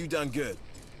 That means you done good.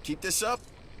 Keep this up,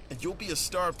 and you'll be a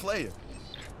star player.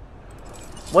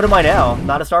 What am I now?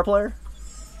 Not a star player?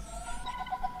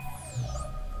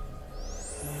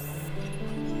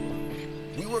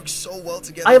 We worked so well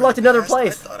together. I unlocked another I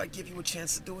place. thought I'd give you a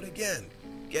chance to do it again.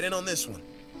 Get in on this one.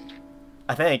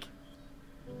 I think.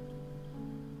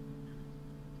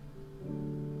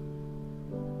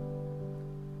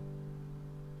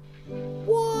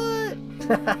 What?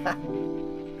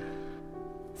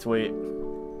 Sweet.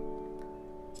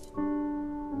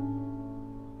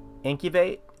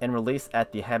 Incubate and release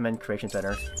at the Hammond Creation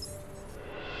Center.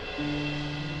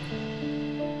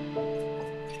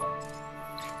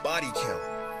 Body count.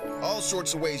 All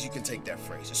sorts of ways you can take that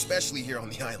phrase, especially here on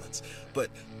the islands. But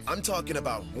I'm talking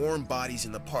about warm bodies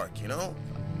in the park, you know?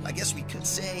 I guess we could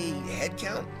say head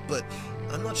count, but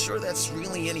I'm not sure that's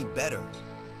really any better.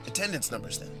 Attendance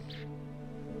numbers, then.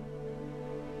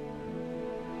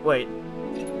 Wait.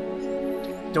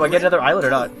 Do I get another island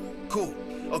or not? Cool.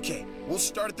 Okay, we'll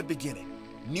start at the beginning.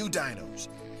 New dinos.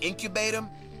 Incubate them,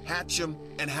 hatch them,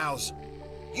 and house them.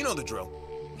 You know the drill.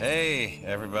 Hey,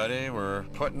 everybody, we're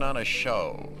putting on a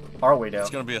show. Are we now? It's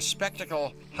going to be a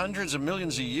spectacle hundreds of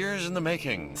millions of years in the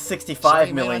making.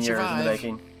 65 million years in the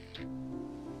making.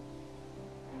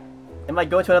 Am I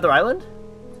going to another island?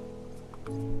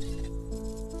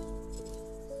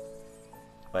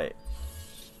 Wait.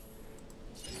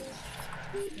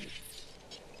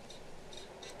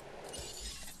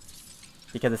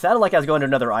 Because it sounded like I was going to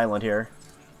another island here.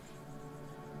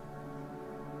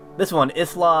 This one,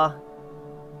 Isla.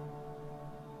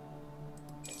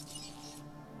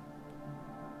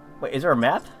 Wait, is there a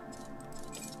map?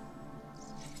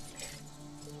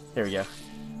 There we go.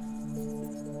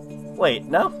 Wait,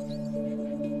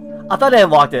 no? I thought I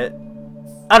unlocked it.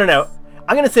 I don't know.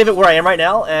 I'm gonna save it where I am right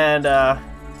now, and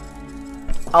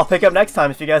I'll pick up next time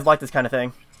if you guys like this kind of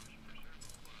thing.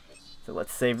 So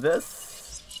let's save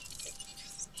this.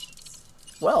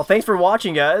 Well, thanks for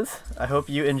watching, guys. I hope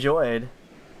you enjoyed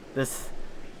this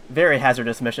very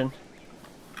hazardous mission.